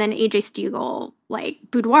 .com, and then AJ Stegall,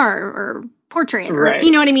 boudoir or portrait, or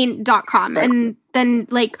you know what I mean, .com. Right. And then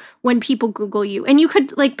when people Google you, and you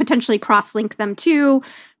could potentially cross-link them too.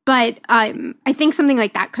 But I think something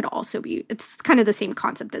like that could also be, it's kind of the same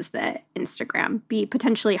concept as the Instagram, be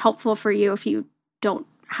potentially helpful for you if you don't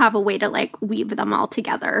have a way to weave them all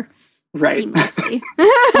together seamlessly.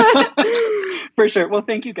 For sure. Well,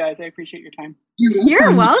 thank you guys. I appreciate your time.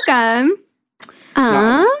 You're welcome.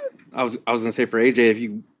 I was going to say, for AJ, if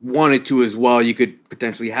you wanted to as well, you could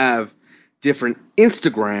potentially have different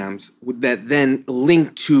Instagrams that then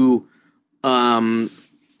link to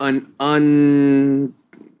I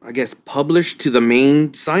guess, published to the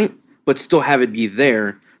main site, but still have it be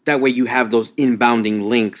there. That way you have those inbounding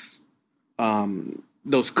links,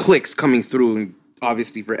 those clicks coming through, and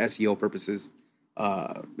obviously for SEO purposes,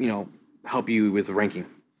 help you with ranking.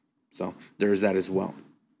 So there's that as well.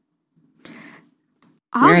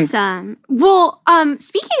 Awesome. Well,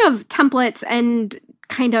 speaking of templates and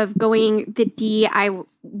kind of going the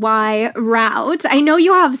DIY route, I know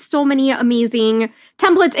you have so many amazing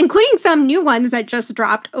templates, including some new ones that just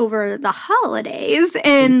dropped over the holidays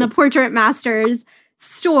in the Portrait Masters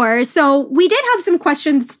store. So we did have some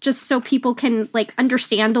questions just so people can like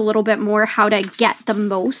understand a little bit more how to get the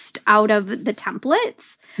most out of the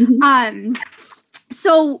templates.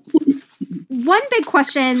 So one big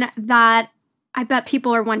question that I bet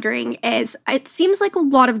people are wondering is, it seems like a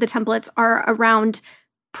lot of the templates are around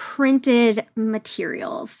printed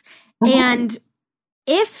materials. And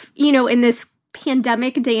if, in this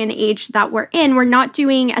pandemic day and age that we're in, we're not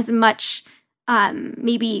doing as much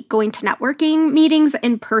maybe going to networking meetings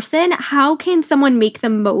in person, how can someone make the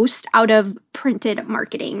most out of printed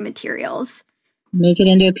marketing materials? Make it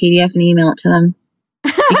into a PDF and email it to them.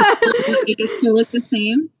 It can still look the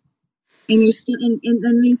same. And you're still, and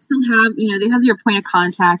then they still have, they have your point of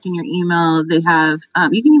contact and your email. They have,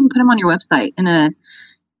 you can even put them on your website in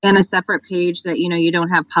a separate page that, you don't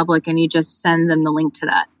have public, and you just send them the link to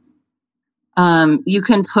that. You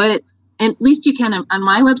can put, at least you can on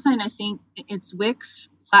my website. I think it's Wix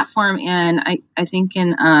platform. And I think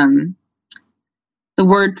in, the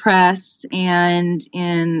WordPress and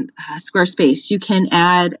in Squarespace, you can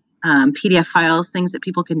add, PDF files, things that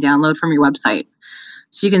people can download from your website.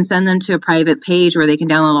 So you can send them to a private page where they can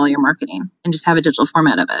download all your marketing and just have a digital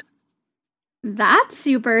format of it. That's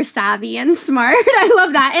super savvy and smart. I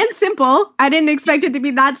love that. And simple. I didn't expect it to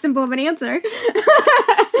be that simple of an answer.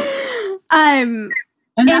 And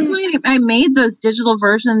that's why I made those digital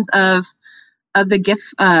versions of the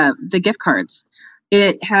gift cards.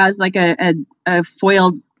 It has like a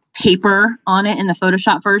foiled paper on it in the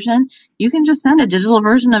Photoshop version. You can just send a digital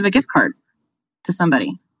version of a gift card to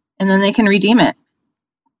somebody, and then they can redeem it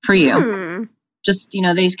for you. Just,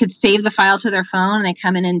 they could save the file to their phone, and they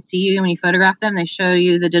come in and see you when you photograph them. They show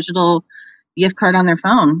you the digital gift card on their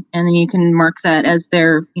phone, and then you can mark that as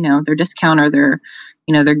their discount or their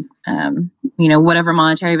whatever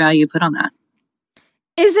monetary value you put on that.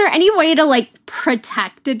 Is there any way to like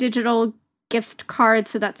protect a digital gift card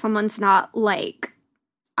so that someone's not like,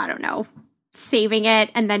 I don't know, saving it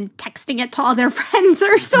and then texting it to all their friends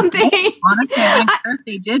or something? Honestly, I'm not sure if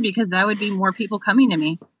they did, because that would be more people coming to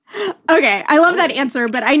me. Okay, I love that answer,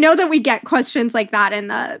 but I know that we get questions like that in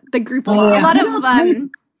the group a lot.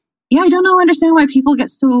 I don't understand why people get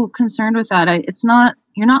so concerned with that.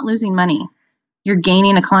 You're not losing money. You're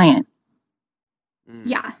gaining a client.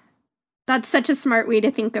 Yeah. That's such a smart way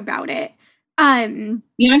to think about it. I'm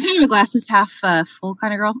kind of a glasses half full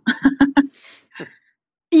kind of girl.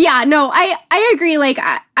 Yeah, no, I agree. Like,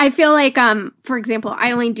 I feel like, for example,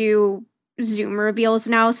 I only do Zoom reveals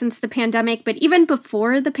now since the pandemic, but even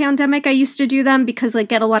before the pandemic, I used to do them because I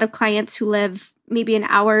get a lot of clients who live maybe an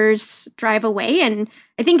hour's drive away. And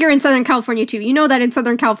I think you're in Southern California too. You know that in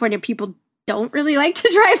Southern California, people don't really like to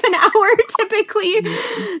drive an hour typically.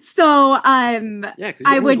 So, because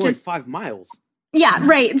I would just 5 miles. Yeah,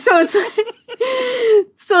 right. So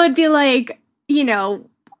it'd be like,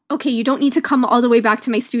 okay, you don't need to come all the way back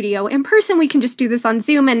to my studio in person. We can just do this on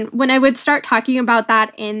Zoom. And when I would start talking about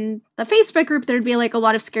that in the Facebook group, there'd be like a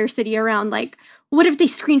lot of scarcity around like, what if they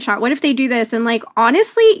screenshot? What if they do this? And like,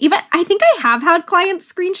 honestly, even I think I have had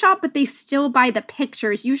clients screenshot, but they still buy the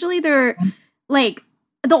pictures. Usually they're like,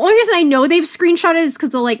 the only reason I know they've screenshotted is because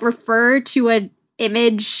they'll like refer to an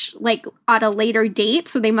image like at a later date.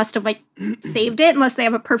 So they must have like saved it unless they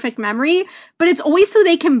have a perfect memory. But it's always so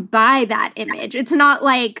they can buy that image. It's not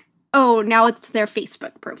like, oh, now it's their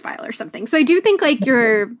Facebook profile or something. So I do think like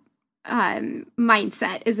your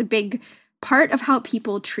mindset is a big part of how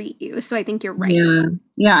people treat you. So I think you're right.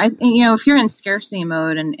 Yeah. If you're in scarcity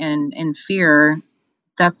mode and fear,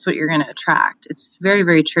 that's what you're going to attract. It's very,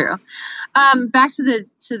 very true. Back to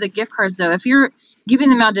the gift cards though. If you're giving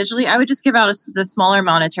them out digitally, I would just give out the smaller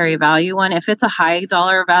monetary value one. If it's a high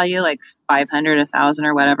dollar value, like 500, 1,000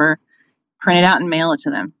 or whatever, print it out and mail it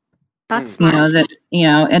to them. That's smart. But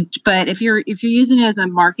if you're using it as a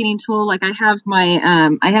marketing tool, like I have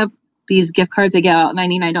I have these gift cards. I get out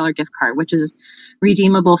 $99 gift card, which is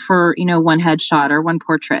redeemable for, one headshot or one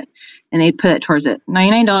portrait, and they put it towards it.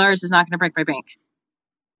 $99 is not going to break my bank,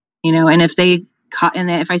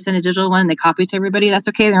 and if I send a digital one, they copy it to everybody. That's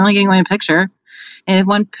okay. They're only getting one picture. And if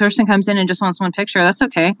one person comes in and just wants one picture, that's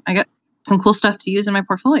okay. some cool stuff to use in my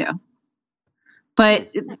portfolio. But,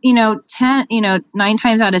 9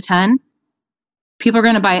 times out of 10, people are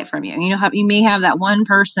going to buy it from you. You may have that one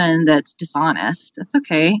person that's dishonest. That's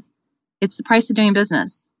okay. It's the price of doing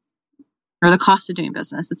business, or the cost of doing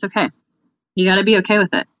business. It's okay. You got to be okay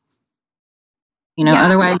with it.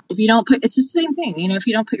 Otherwise, if you don't it's the same thing. If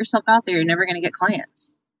you don't put yourself out there, you're never going to get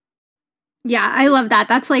clients. Yeah, I love that.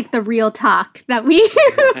 That's like the real talk that we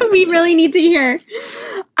we really need to hear.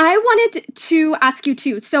 I wanted to ask you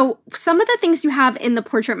too. So some of the things you have in the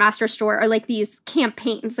Portrait Master store are like these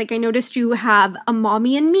campaigns. Like I noticed you have a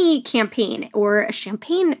Mommy and Me campaign or a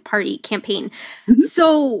champagne party campaign. Mm-hmm.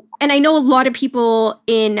 So, and I know a lot of people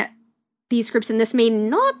in these groups, and this may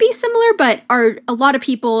not be similar, but are a lot of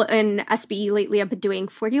people in SBE lately have been doing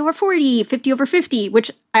 40 over 40, 50 over 50, which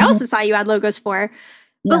I also saw you add logos for.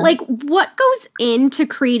 Yeah. But like, what goes into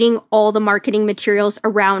creating all the marketing materials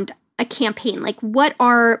around a campaign? Like, what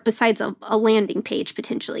are, besides a landing page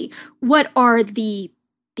potentially, what are the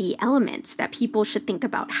elements that people should think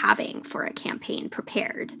about having for a campaign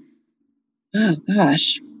prepared? Oh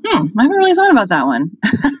gosh, I haven't really thought about that one.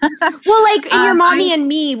 Well, like in your Mommy and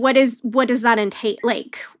Me, what does that entail?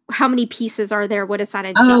 Like, how many pieces are there? What does that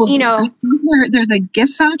entail? There's a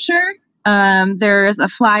gift voucher. There's a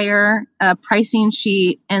flyer, a pricing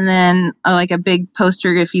sheet, and then like a big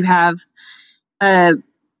poster if you have a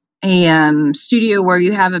studio where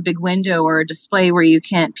you have a big window or a display where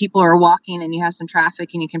people are walking and you have some traffic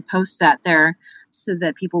and you can post that there so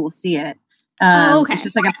that people will see it. Okay. It's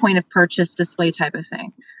just like a point of purchase display type of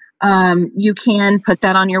thing. You can put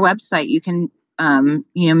that on your website. You can,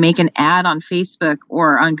 make an ad on Facebook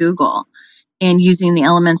or on Google, and using the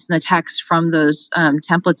elements and the text from those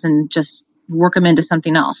templates and just work them into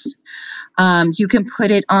something else. You can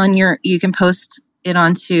put it you can post it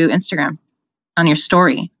onto Instagram on your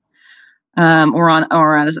story, or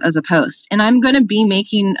as a post. And I'm going to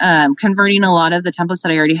be converting a lot of the templates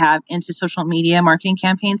that I already have into social media marketing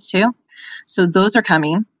campaigns too. So those are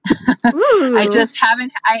coming. I just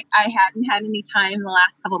hadn't had any time in the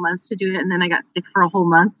last couple of months to do it. And then I got sick for a whole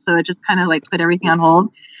month. So it just kind of like put everything on hold.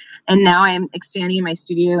 And now I'm expanding my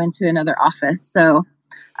studio into another office. So,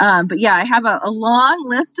 but yeah, I have a long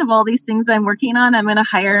list of all these things I'm working on. I'm going to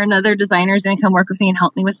hire another designers and come work with me and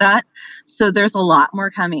help me with that. So there's a lot more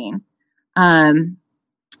coming. Yeah,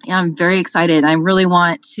 I'm very excited. I really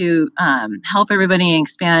want to help everybody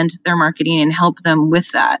expand their marketing and help them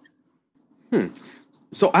with that.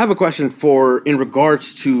 So I have a question in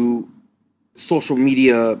regards to social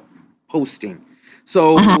media posting.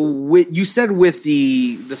 So you said with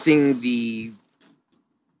the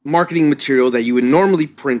marketing material that you would normally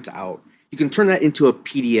print out, you can turn that into a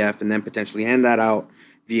PDF and then potentially hand that out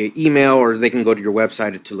via email, or they can go to your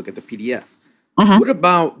website to look at the PDF. What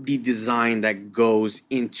about the design that goes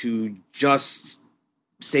into just,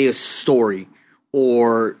 say, a story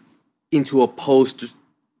or into a post?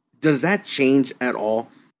 Does that change at all?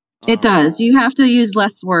 It does. You have to use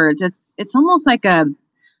less words. It's almost like a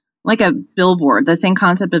billboard, the same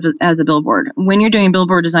concept as a billboard. When you're doing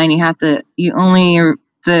billboard design, the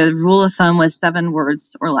rule of thumb was 7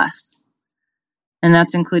 words or less. And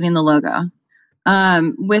that's including the logo.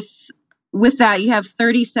 With that, you have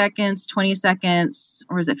 30 seconds, 20 seconds,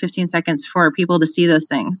 or is it 15 seconds for people to see those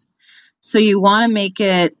things. So you want to make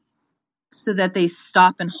it so that they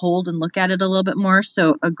stop and hold and look at it a little bit more.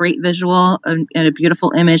 So a great visual and a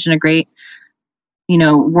beautiful image and a great,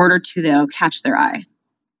 word or two that'll catch their eye,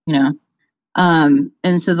 and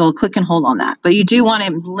so they'll click and hold on that. But you do want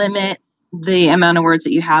to limit the amount of words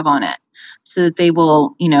that you have on it so that they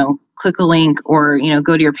will, click a link or,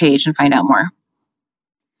 go to your page and find out more.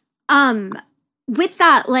 With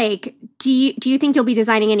that, like, do you think you'll be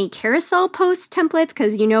designing any carousel post templates?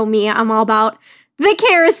 Because me, I'm all about the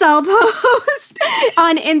carousel post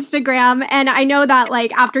on Instagram. And I know that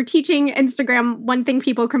like after teaching Instagram, one thing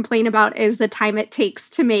people complain about is the time it takes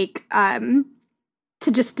to make,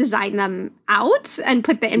 to just design them out and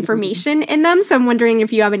put the information in them. So I'm wondering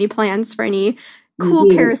if you have any plans for any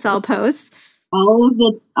cool carousel posts. All of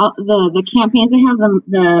the campaigns I have,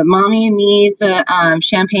 the Mommy and Me, the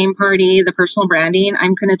champagne party, the personal branding,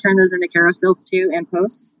 I'm going to turn those into carousels too and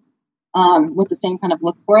posts with the same kind of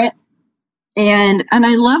look for it. And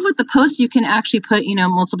I love with the posts, you can actually put,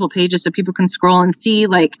 multiple pages so people can scroll and see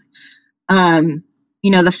like, the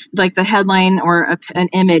headline or an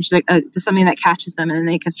image, something that catches them, and then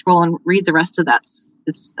they can scroll and read the rest of that.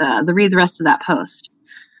 Read the rest of that post.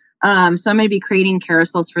 So I'm going to be creating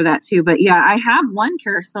carousels for that too. But yeah, I have one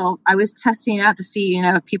carousel I was testing out to see,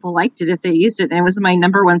 if people liked it, if they used it, and it was my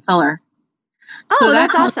number one seller. Oh, So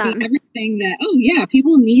that's tells me awesome. everything that, oh yeah,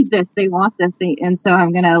 people need this, they want this, and so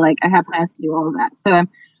I'm gonna I have plans to do all of that. So I'm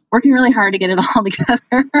working really hard to get it all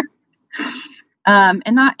together.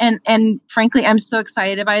 And frankly, I'm so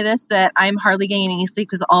excited by this that I'm hardly getting any sleep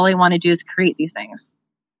because all I want to do is create these things.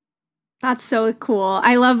 That's so cool.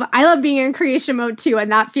 I love being in creation mode too,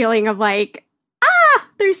 and that feeling of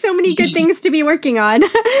there's so many good things to be working on.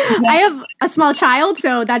 I have a small child,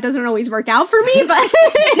 so that doesn't always work out for me, but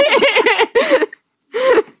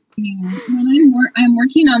when I'm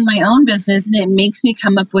working on my own business, and it makes me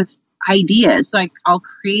come up with ideas. So I'll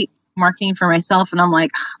create marketing for myself, and I'm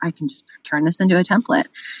like, I can just turn this into a template,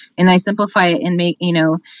 and I simplify it and make,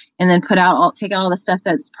 and then take out all the stuff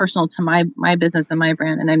that's personal to my business and my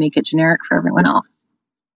brand, and I make it generic for everyone else.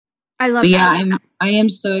 I love but that. Yeah, I am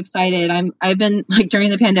so excited. I've been during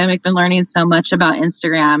the pandemic, been learning so much about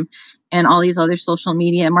Instagram and all these other social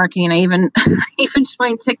media marketing. I even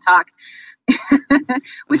joined TikTok,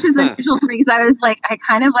 which is unusual for me because I was I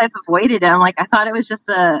kind of avoided it. I thought it was just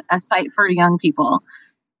a site for young people.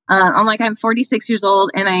 I'm 46 years old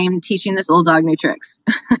and I'm teaching this old dog new tricks.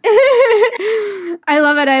 I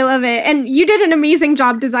love it. I love it. And you did an amazing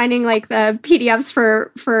job designing the PDFs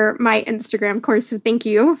for my Instagram course. So thank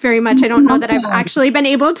you very much. I don't know that I've actually been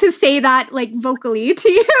able to say that vocally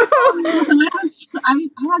to you. I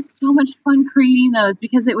had so much fun creating those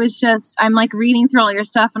because it was just, I'm reading through all your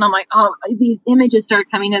stuff and I'm these images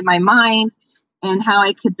start coming to my mind and how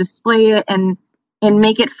I could display it and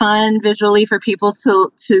make it fun visually for people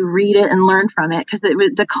to read it and learn from it, because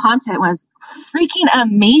the content was freaking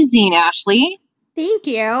amazing, Ashley. Thank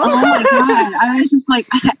you. Oh my god, I was just I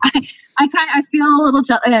feel a little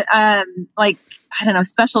I don't know,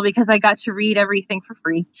 special because I got to read everything for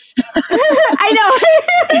free. I know.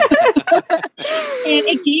 And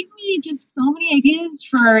it gave me just so many ideas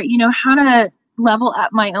for how to level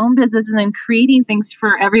up my own business and then creating things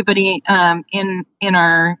for everybody in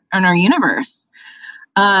our universe.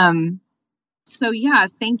 So yeah,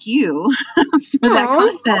 thank you for that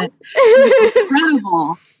content. It was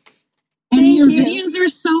incredible. And your videos are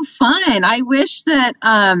so fun. I wish that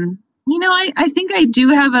I think I do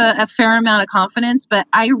have a fair amount of confidence, but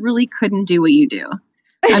I really couldn't do what you do.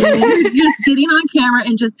 I mean, you're just getting on camera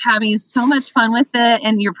and just having so much fun with it,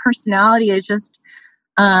 and your personality is just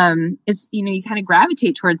you kind of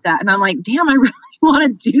gravitate towards that, and I'm like, damn, I really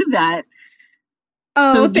want to do that.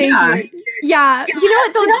 Oh, so, thank you. Yeah, you know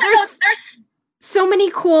what? Though, there's so many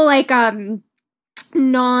cool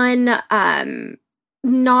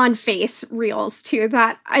non-face reels too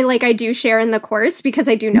that I do share in the course, because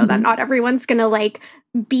I do know that not everyone's gonna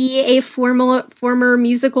be a former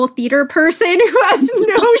musical theater person who has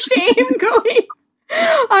no shame going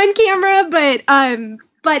on camera,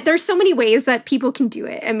 but there's so many ways that people can do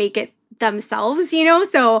it and make it themselves,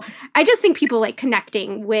 so I just think people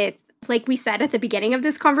connecting with, like we said at the beginning of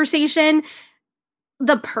this conversation,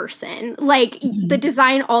 the person, the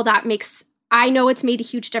design, all that I know it's made a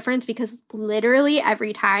huge difference, because literally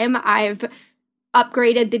every time I've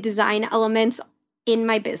upgraded the design elements in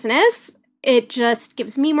my business, it just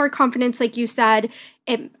gives me more confidence. Like you said,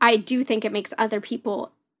 I do think it makes other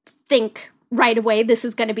people think right away this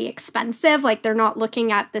is going to be expensive. They're not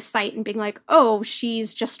looking at the site and being like, oh,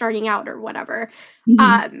 she's just starting out or whatever.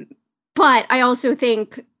 But I also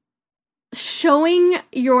think showing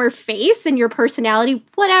your face and your personality,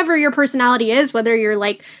 whatever your personality is, whether you're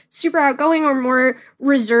super outgoing or more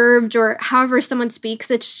reserved or however someone speaks,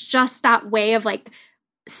 it's just that way of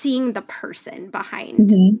seeing the person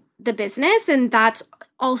behind the business. And that's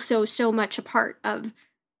also so much a part of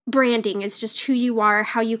branding, is just who you are,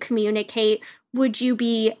 how you communicate. Would you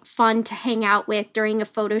be fun to hang out with during a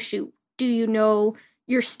photo shoot? Do you know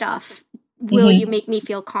your stuff? Will you make me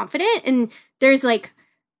feel confident? And there's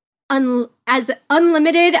as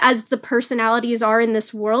unlimited as the personalities are in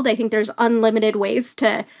this world, I think there's unlimited ways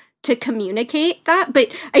to communicate that. But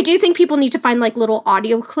I do think people need to find little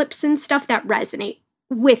audio clips and stuff that resonate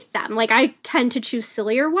with them. I tend to choose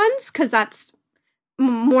sillier ones because that's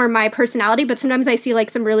more my personality, but sometimes I see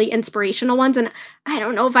some really inspirational ones, and I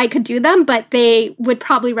don't know if I could do them, but they would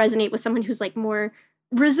probably resonate with someone who's more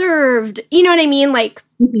reserved. You know what I mean?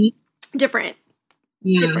 Different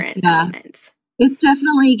elements. It's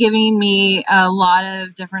definitely giving me a lot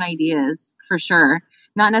of different ideas, for sure.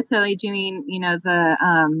 Not necessarily doing,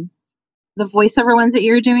 the voiceover ones that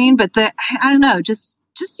you're doing, but I don't know,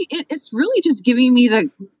 it's really just giving me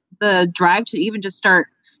the drive to even just start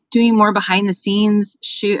doing more behind the scenes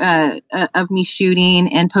of me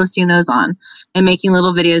shooting and posting those on and making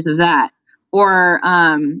little videos of that, or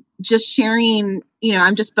just sharing.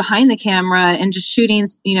 I'm just behind the camera and just shooting.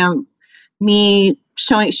 Me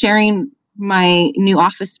sharing my new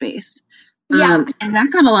office space. Yeah. And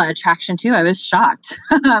that got a lot of traction too. I was shocked.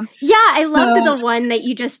 Yeah, I loved the one that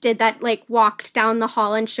you just did that like walked down the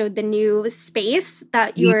hall and showed the new space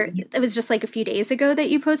that you were, it was just like a few days ago that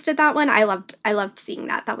you posted that one. I loved seeing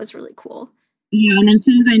that. That was really cool. Yeah, and then as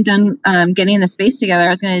soon as I'm done getting the space together, I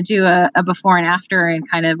was going to do a before and after and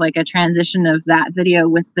kind of like a transition of that video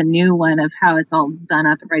with the new one of how it's all done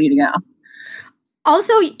up and ready to go.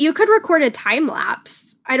 Also, you could record a time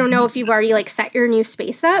lapse. I don't know if you've already like set your new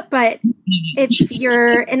space up, but if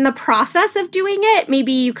you're in the process of doing it,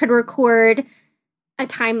 maybe you could record a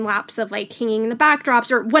time lapse of like hanging the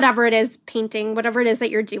backdrops or whatever it is, painting, whatever it is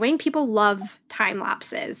that you're doing. People love time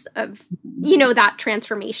lapses of, that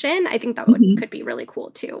transformation. I think that could be really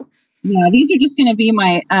cool too. Yeah, these are just going to be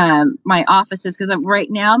my my offices because right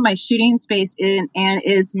now my shooting space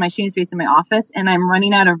is my shooting space in my office, and I'm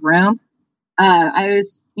running out of room. I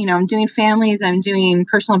was, I'm doing families, I'm doing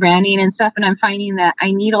personal branding and stuff, and I'm finding that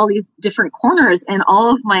I need all these different corners, and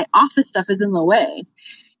all of my office stuff is in the way.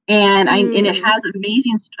 And and it has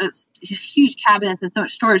amazing, huge cabinets and so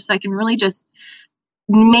much storage, so I can really just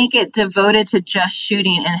make it devoted to just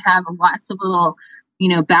shooting and have lots of little,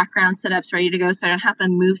 background setups ready to go, so I don't have to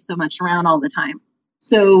move so much around all the time.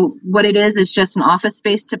 So what it is just an office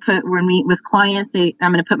space to put where I meet with clients. I'm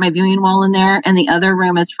going to put my viewing wall in there, and the other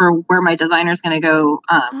room is for where my designer is going to go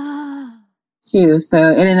too. So,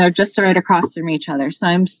 and they're just right across from each other. So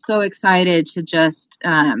I'm so excited to just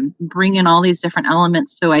bring in all these different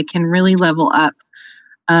elements so I can really level up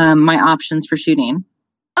my options for shooting.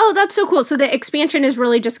 Oh, that's so cool. So the expansion is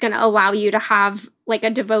really just going to allow you to have like a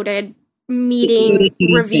devoted meeting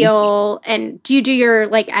reveal. Space. And do you do your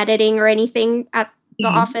like editing or anything at the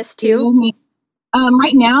office too?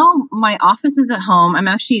 Right now, my office is at home. I'm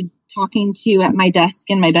actually talking to you at my desk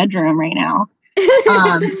in my bedroom right now. So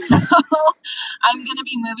I'm going to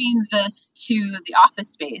be moving this to the office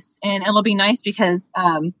space, and it'll be nice because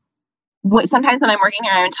sometimes when I'm working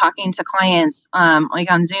here, I'm talking to clients like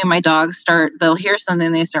on Zoom. My dogs they'll hear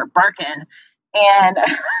something, they start barking, and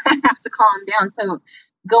I have to calm them down. So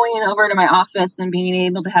going over to my office and being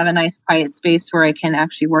able to have a nice quiet space where I can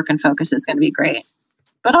actually work and focus is going to be great.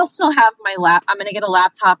 But I'll still have I'm going to get a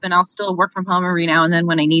laptop, and I'll still work from home every now and then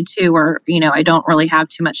when I need to, or, I don't really have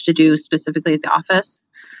too much to do specifically at the office.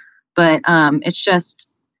 But it's just,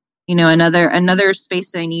 another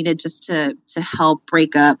space I needed just to help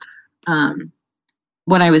break up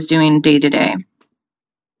what I was doing day to day.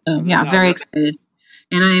 So yeah, very excited.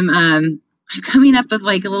 And I'm coming up with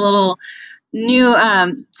like a little new,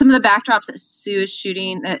 some of the backdrops that Sue is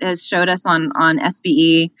shooting has showed us on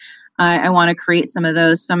SBE. I want to create some of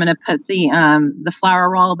those. So I'm going to put the flower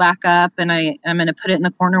wall back up, and I'm going to put it in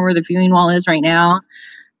the corner where the viewing wall is right now.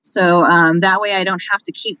 So that way I don't have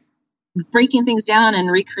to keep breaking things down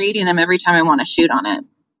and recreating them every time I want to shoot on it.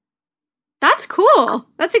 That's cool.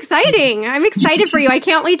 That's exciting. I'm excited for you. I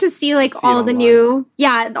can't wait to see like all the new,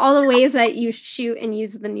 all the ways that you shoot and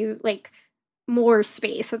use the new, like more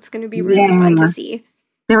space. That's going to be really fun to see.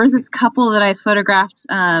 There was this couple that I photographed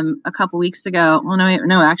a couple weeks ago. Well,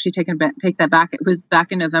 no, actually take that back. It was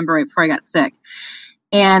back in November right before I got sick.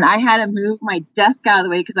 And I had to move my desk out of the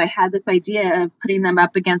way because I had this idea of putting them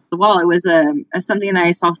up against the wall. It was something that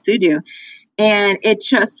I saw Sue do. And it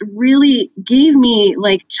just really gave me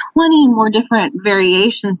like 20 more different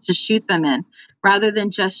variations to shoot them in rather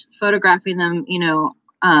than just photographing them,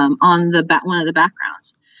 on one of the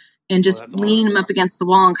backgrounds. And just leaning them up against the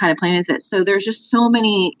wall and kind of playing with it. So there's just so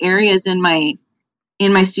many areas in my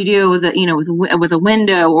studio with a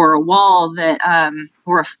window or a wall that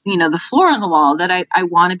or the floor on the wall that I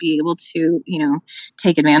want to be able to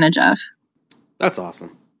take advantage of. That's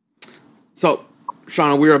awesome. So,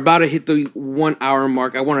 Shauna, we're about to hit the 1 hour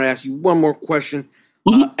mark. I want to ask you one more question.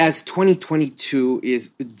 Mm-hmm. As 2022 is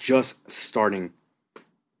just starting,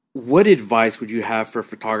 what advice would you have for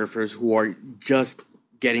photographers who are just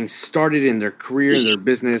getting started in their career, in their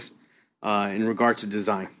business, in regards to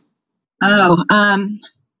design?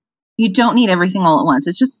 You don't need everything all at once.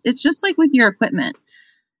 It's just like with your equipment.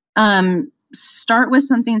 Start with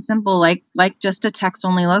something simple, like just a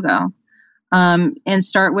text-only logo. And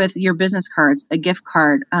start with your business cards, a gift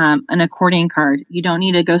card, an accordion card. You don't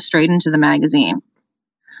need to go straight into the magazine.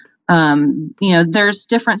 There's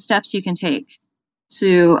different steps you can take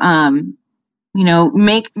to,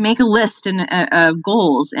 make a list of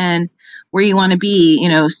goals and where you want to be,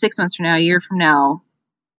 6 months from now, a year from now,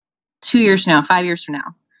 2 years from now, 5 years from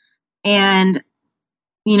now. And,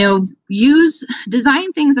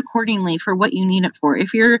 design things accordingly for what you need it for.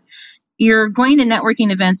 If you're going to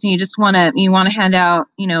networking events and you just want to hand out,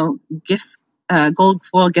 a gold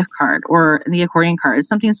foil gift card or the accordion card. It's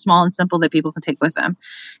something small and simple that people can take with them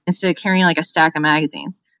instead of carrying like a stack of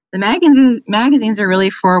magazines. The magazines are really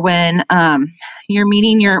for when you're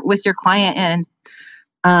meeting with your client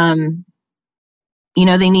and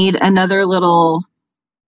they need another little,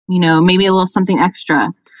 maybe a little something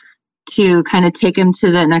extra to kind of take them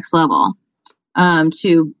to the next level,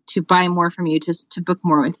 to buy more from you, to book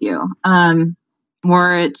more with you,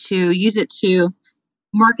 or to use it to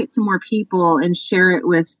market to more people and share it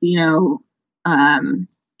with,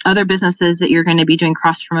 other businesses that you're going to be doing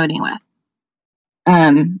cross promoting with.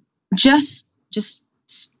 Just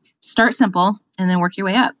start simple and then work your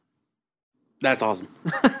way up. That's awesome.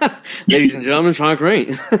 Ladies and gentlemen, Shauna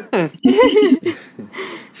Crane.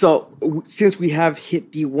 So, since we have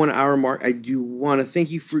hit the 1 hour mark, I do want to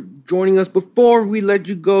thank you for joining us. Before we let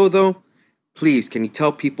you go, though, please, can you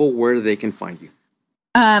tell people where they can find you?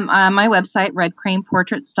 On my website,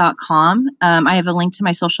 redcraneportraits.com. I have a link to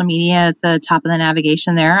my social media at the top of the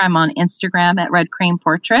navigation there. I'm on Instagram at Red Crane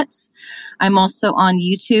Portraits. I'm also on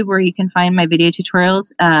YouTube where you can find my video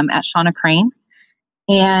tutorials at Shauna Crane.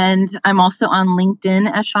 And I'm also on LinkedIn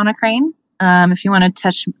at Shauna Crane if you want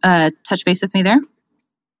to touch base with me there.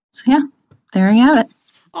 So, yeah, there you have it.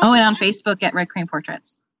 Awesome. Oh, and on Facebook at Red Crane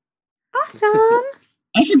Portraits. Awesome.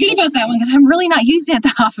 I forget about that one because I'm really not using it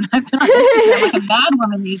that often. I've been on Instagram like a bad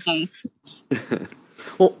woman these days.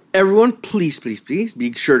 Well, everyone, please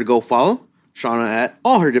be sure to go follow Shauna at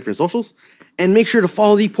all her different socials. And make sure to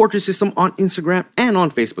follow the Portrait System on Instagram and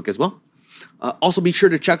on Facebook as well. Also, be sure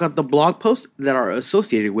to check out the blog posts that are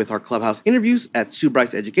associated with our Clubhouse interviews at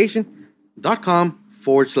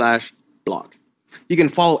SueBryceEducation.com/blog. You can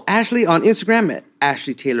follow Ashley on Instagram at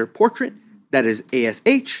Ashley Taylor Portrait. That is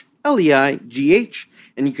ASHLEIGH.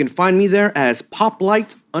 And you can find me there as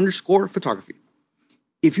poplight_photography.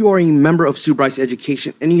 If you are a member of Sue Bryce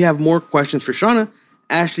Education and you have more questions for Shauna,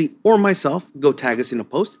 Ashley, or myself, go tag us in a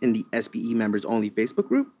post in the SBE Members Only Facebook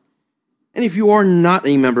group. And if you are not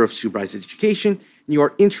a member of Sue Bryce Education and you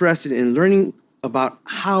are interested in learning about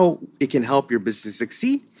how it can help your business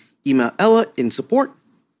succeed, email Ella in support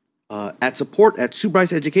at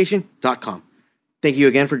SueBryceEducation.com. Thank you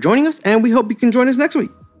again for joining us, and we hope you can join us next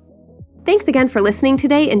week. Thanks again for listening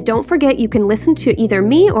today, and don't forget you can listen to either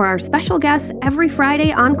me or our special guests every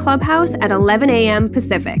Friday on Clubhouse at 11 a.m.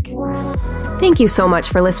 Pacific. Thank you so much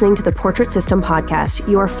for listening to the Portrait System podcast.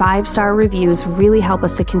 Your 5-star reviews really help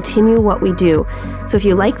us to continue what we do. So if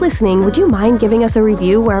you like listening, would you mind giving us a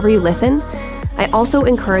review wherever you listen? I also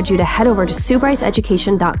encourage you to head over to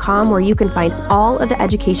SueBryceEducation.com where you can find all of the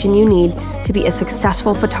education you need to be a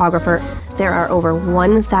successful photographer. There are over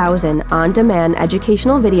 1,000 on-demand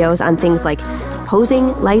educational videos on things like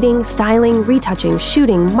posing, lighting, styling, retouching,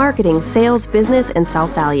 shooting, marketing, sales, business, and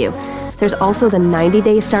self-value. There's also the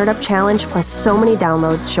 90-day startup challenge, plus so many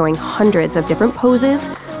downloads showing hundreds of different poses.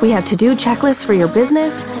 We have to-do checklists for your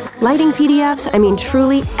business, lighting PDFs,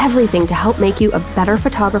 truly everything to help make you a better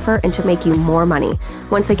photographer and to make you more money.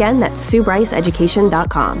 Once again, that's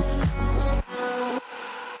SueBryceEducation.com.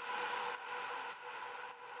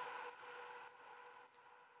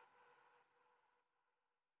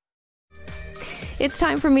 It's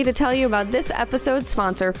time for me to tell you about this episode's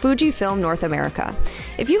sponsor, Fujifilm North America.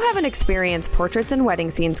 If you haven't experienced portraits and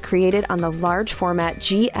wedding scenes created on the large format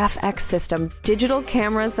GFX system digital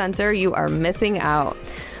camera sensor, you are missing out.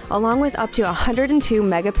 Along with up to 102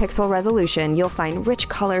 megapixel resolution, you'll find rich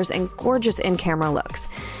colors and gorgeous in-camera looks.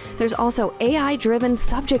 There's also AI-driven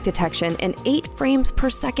subject detection and 8 frames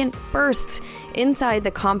per second bursts inside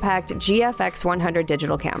the compact GFX 100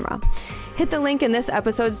 digital camera. Hit the link in this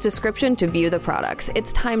episode's description to view the products.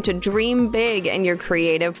 It's time to dream big in your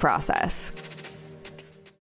creative process.